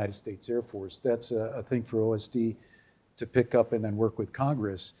hands of the United States Air Force. That's a thing for OSD to pick up and then work with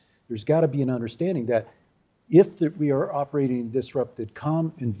Congress. There's got to be an understanding that if we are operating in a disrupted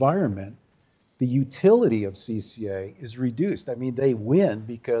environment, the utility of CCA is reduced. I mean, they win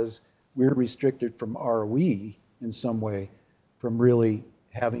because we're restricted from ROE in some way, from really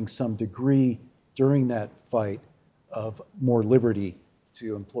having some degree during that fight of more liberty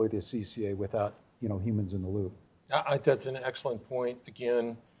to employ the CCA without humans in the loop. That's an excellent point.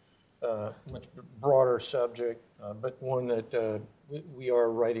 Again, much broader subject, but one that we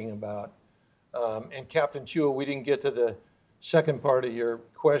are writing about. And Captain Chua, we didn't get to the second part of your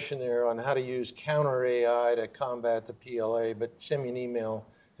question there on how to use counter AI to combat the PLA, but send me an email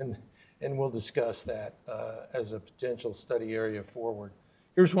and we'll discuss that as a potential study area forward.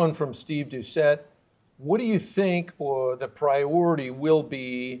 Here's one from Steve Doucette. What do you think the priority will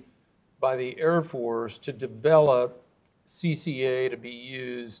be by the Air Force to develop CCA to be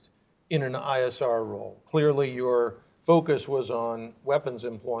used in an ISR role? Clearly your focus was on weapons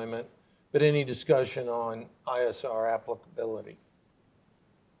employment, but any discussion on ISR applicability?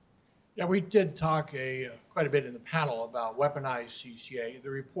 Yeah, we did talk quite a bit in the panel about weaponized CCA. The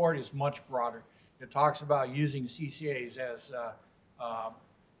report is much broader. It talks about using CCAs as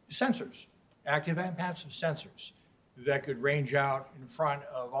sensors, active and passive sensors that could range out in front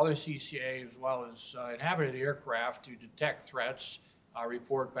of other CCA as well as inhabited aircraft to detect threats,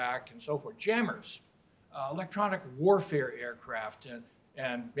 report back, and so forth. Jammers, electronic warfare aircraft,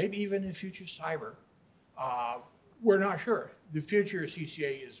 and maybe even in future cyber. We're not sure. The future of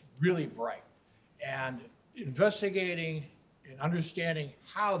CCA is really bright, and investigating and understanding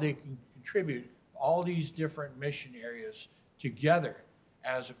how they can contribute all these different mission areas together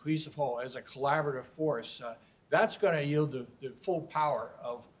as a cohesive whole, as a collaborative force, that's going to yield the full power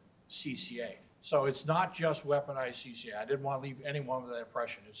of CCA. So it's not just weaponized CCA. I didn't want to leave anyone with that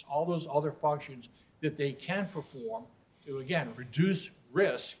impression. It's all those other functions that they can perform to, again, reduce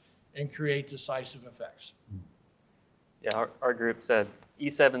risk and create decisive effects. Yeah, our group said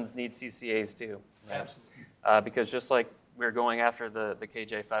E7s need CCAs too. Right? Absolutely. Because just like we're going after the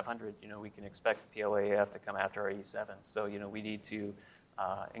KJ 500, we can expect the PLAAF to come after our E7s. So, we need to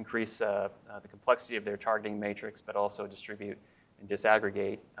increase the complexity of their targeting matrix, but also distribute and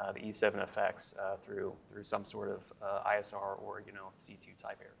disaggregate the E7 effects through some sort of ISR or C2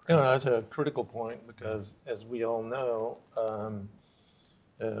 type aircraft. No, that's a critical point because, as we all know,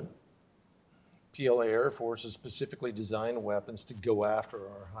 PLA Air Force has specifically designed weapons to go after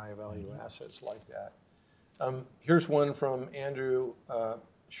our high-value assets like that. Here's one from Andrew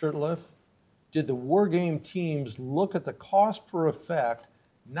Shirtliff. Did the wargame teams look at the cost per effect,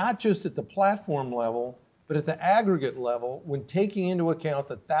 not just at the platform level, but at the aggregate level when taking into account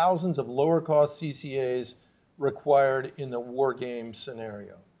the thousands of lower-cost CCAs required in the wargame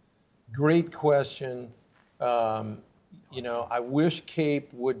scenario? Great question. I wish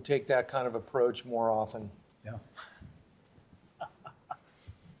CAPE would take that kind of approach more often. Yeah.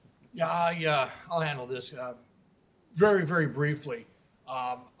 Yeah, I'll handle this very, very briefly.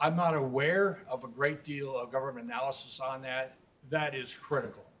 I'm not aware of a great deal of government analysis on that. That is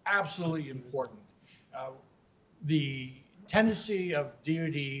critical, absolutely important. The tendency of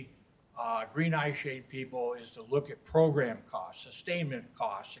DoD green eye shade people is to look at program costs, sustainment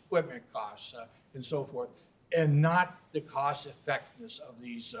costs, equipment costs, and so forth, and not the cost effectiveness of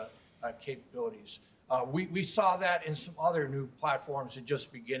these capabilities. We saw that in some other new platforms that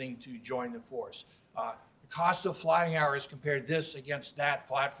just beginning to join the force. The cost of flying hours compared this against that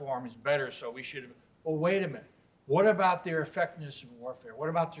platform is better, so we should, well, wait a minute. What about their effectiveness in warfare? What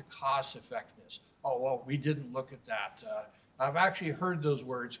about their cost effectiveness? Oh, well, we didn't look at that. I've actually heard those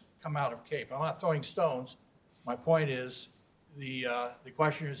words come out of CAPE. I'm not throwing stones. My point is, the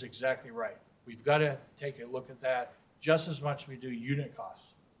questioner is exactly right. We've got to take a look at that just as much as we do unit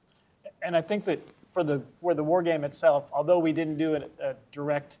costs. And I think that for the war game itself, although we didn't do a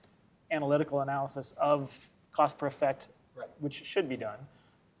direct analytical analysis of cost per effect, Right. which should be done,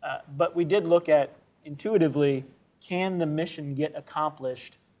 but we did look at intuitively, can the mission get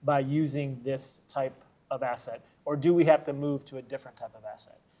accomplished by using this type of asset, or do we have to move to a different type of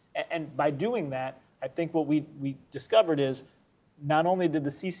asset? And by doing that, I think what we discovered is not only did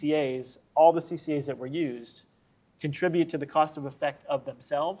the CCAs, all the CCAs that were used, contribute to the cost of effect of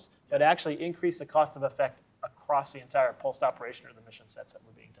themselves, but actually increase the cost of effect across the entire pulsed operation or the mission sets that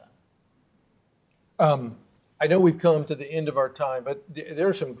were being done. I know we've come to the end of our time, but there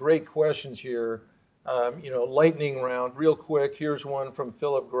are some great questions here. Lightning round, real quick. Here's one from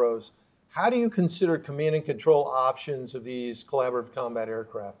Philip Gross. How do you consider command and control options of these collaborative combat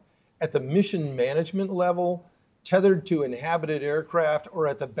aircraft? At the mission management level, tethered to inhabited aircraft, or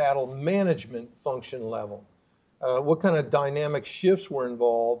at the battle management function level? What kind of dynamic shifts were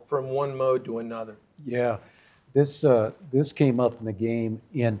involved from one mode to another? Yeah, this came up in the game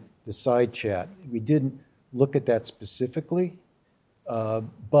in the side chat. We didn't look at that specifically,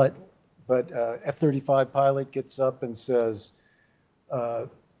 but F-35 pilot gets up and says,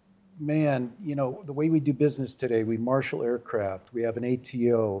 man, the way we do business today, we marshal aircraft, we have an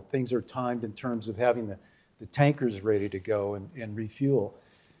ATO, things are timed in terms of having the tankers ready to go and refuel.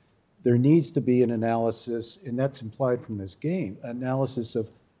 There needs to be an analysis, and that's implied from this game, analysis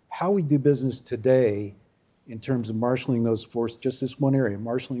of how we do business today in terms of marshaling those forces, just this one area,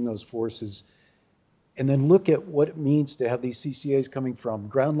 marshaling those forces, and then look at what it means to have these CCAs coming from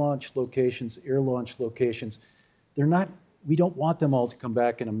ground launch locations, air launch locations. We don't want them all to come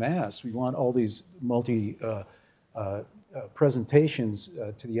back in a mass. We want all these presentations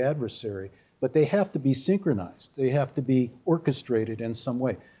to the adversary, but they have to be synchronized. They have to be orchestrated in some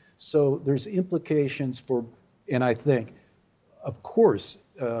way. So there's implications for, and I think, of course,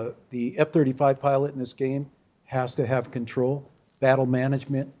 the F-35 pilot in this game has to have control. Battle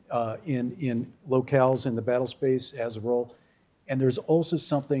management in locales in the battle space has a role. And there's also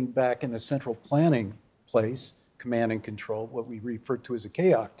something back in the central planning place, command and control, what we refer to as a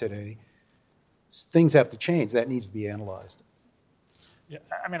CAOC today. Things have to change. That needs to be analyzed. Yeah,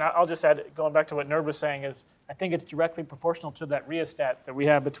 I mean, I'll just add, going back to what Nerd was saying, is I think it's directly proportional to that rheostat that we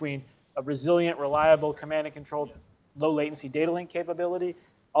have between a resilient, reliable command and control, low latency data link capability,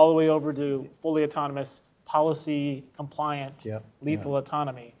 all the way over to fully autonomous, policy compliant, lethal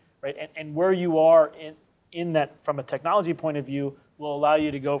autonomy, right? And where you are in that, from a technology point of view, will allow you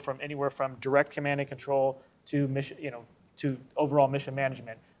to go from anywhere from direct command and control to mission, to overall mission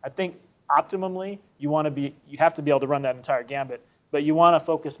management. I think optimally, you have to be able to run that entire gambit, but you want to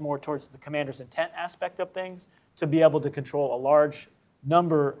focus more towards the commander's intent aspect of things to be able to control a large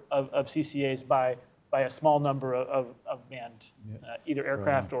number of CCAs by a small number of manned, either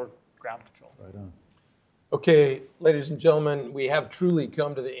aircraft or ground control. Right on. Okay, ladies and gentlemen, we have truly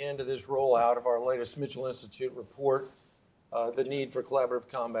come to the end of this rollout of our latest Mitchell Institute report, the need for collaborative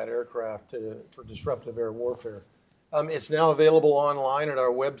combat aircraft for disruptive air warfare. It's now available online at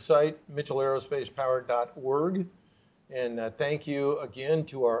our website, mitchellaerospacepower.org. And thank you again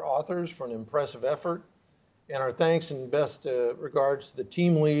to our authors for an impressive effort. And our thanks and best regards to the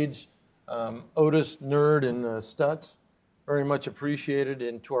team leads, Otis, Nerd, and Stutz. Very much appreciated.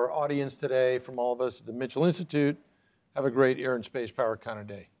 And to our audience today, from all of us at the Mitchell Institute, have a great Air and Space Power kind of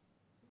day.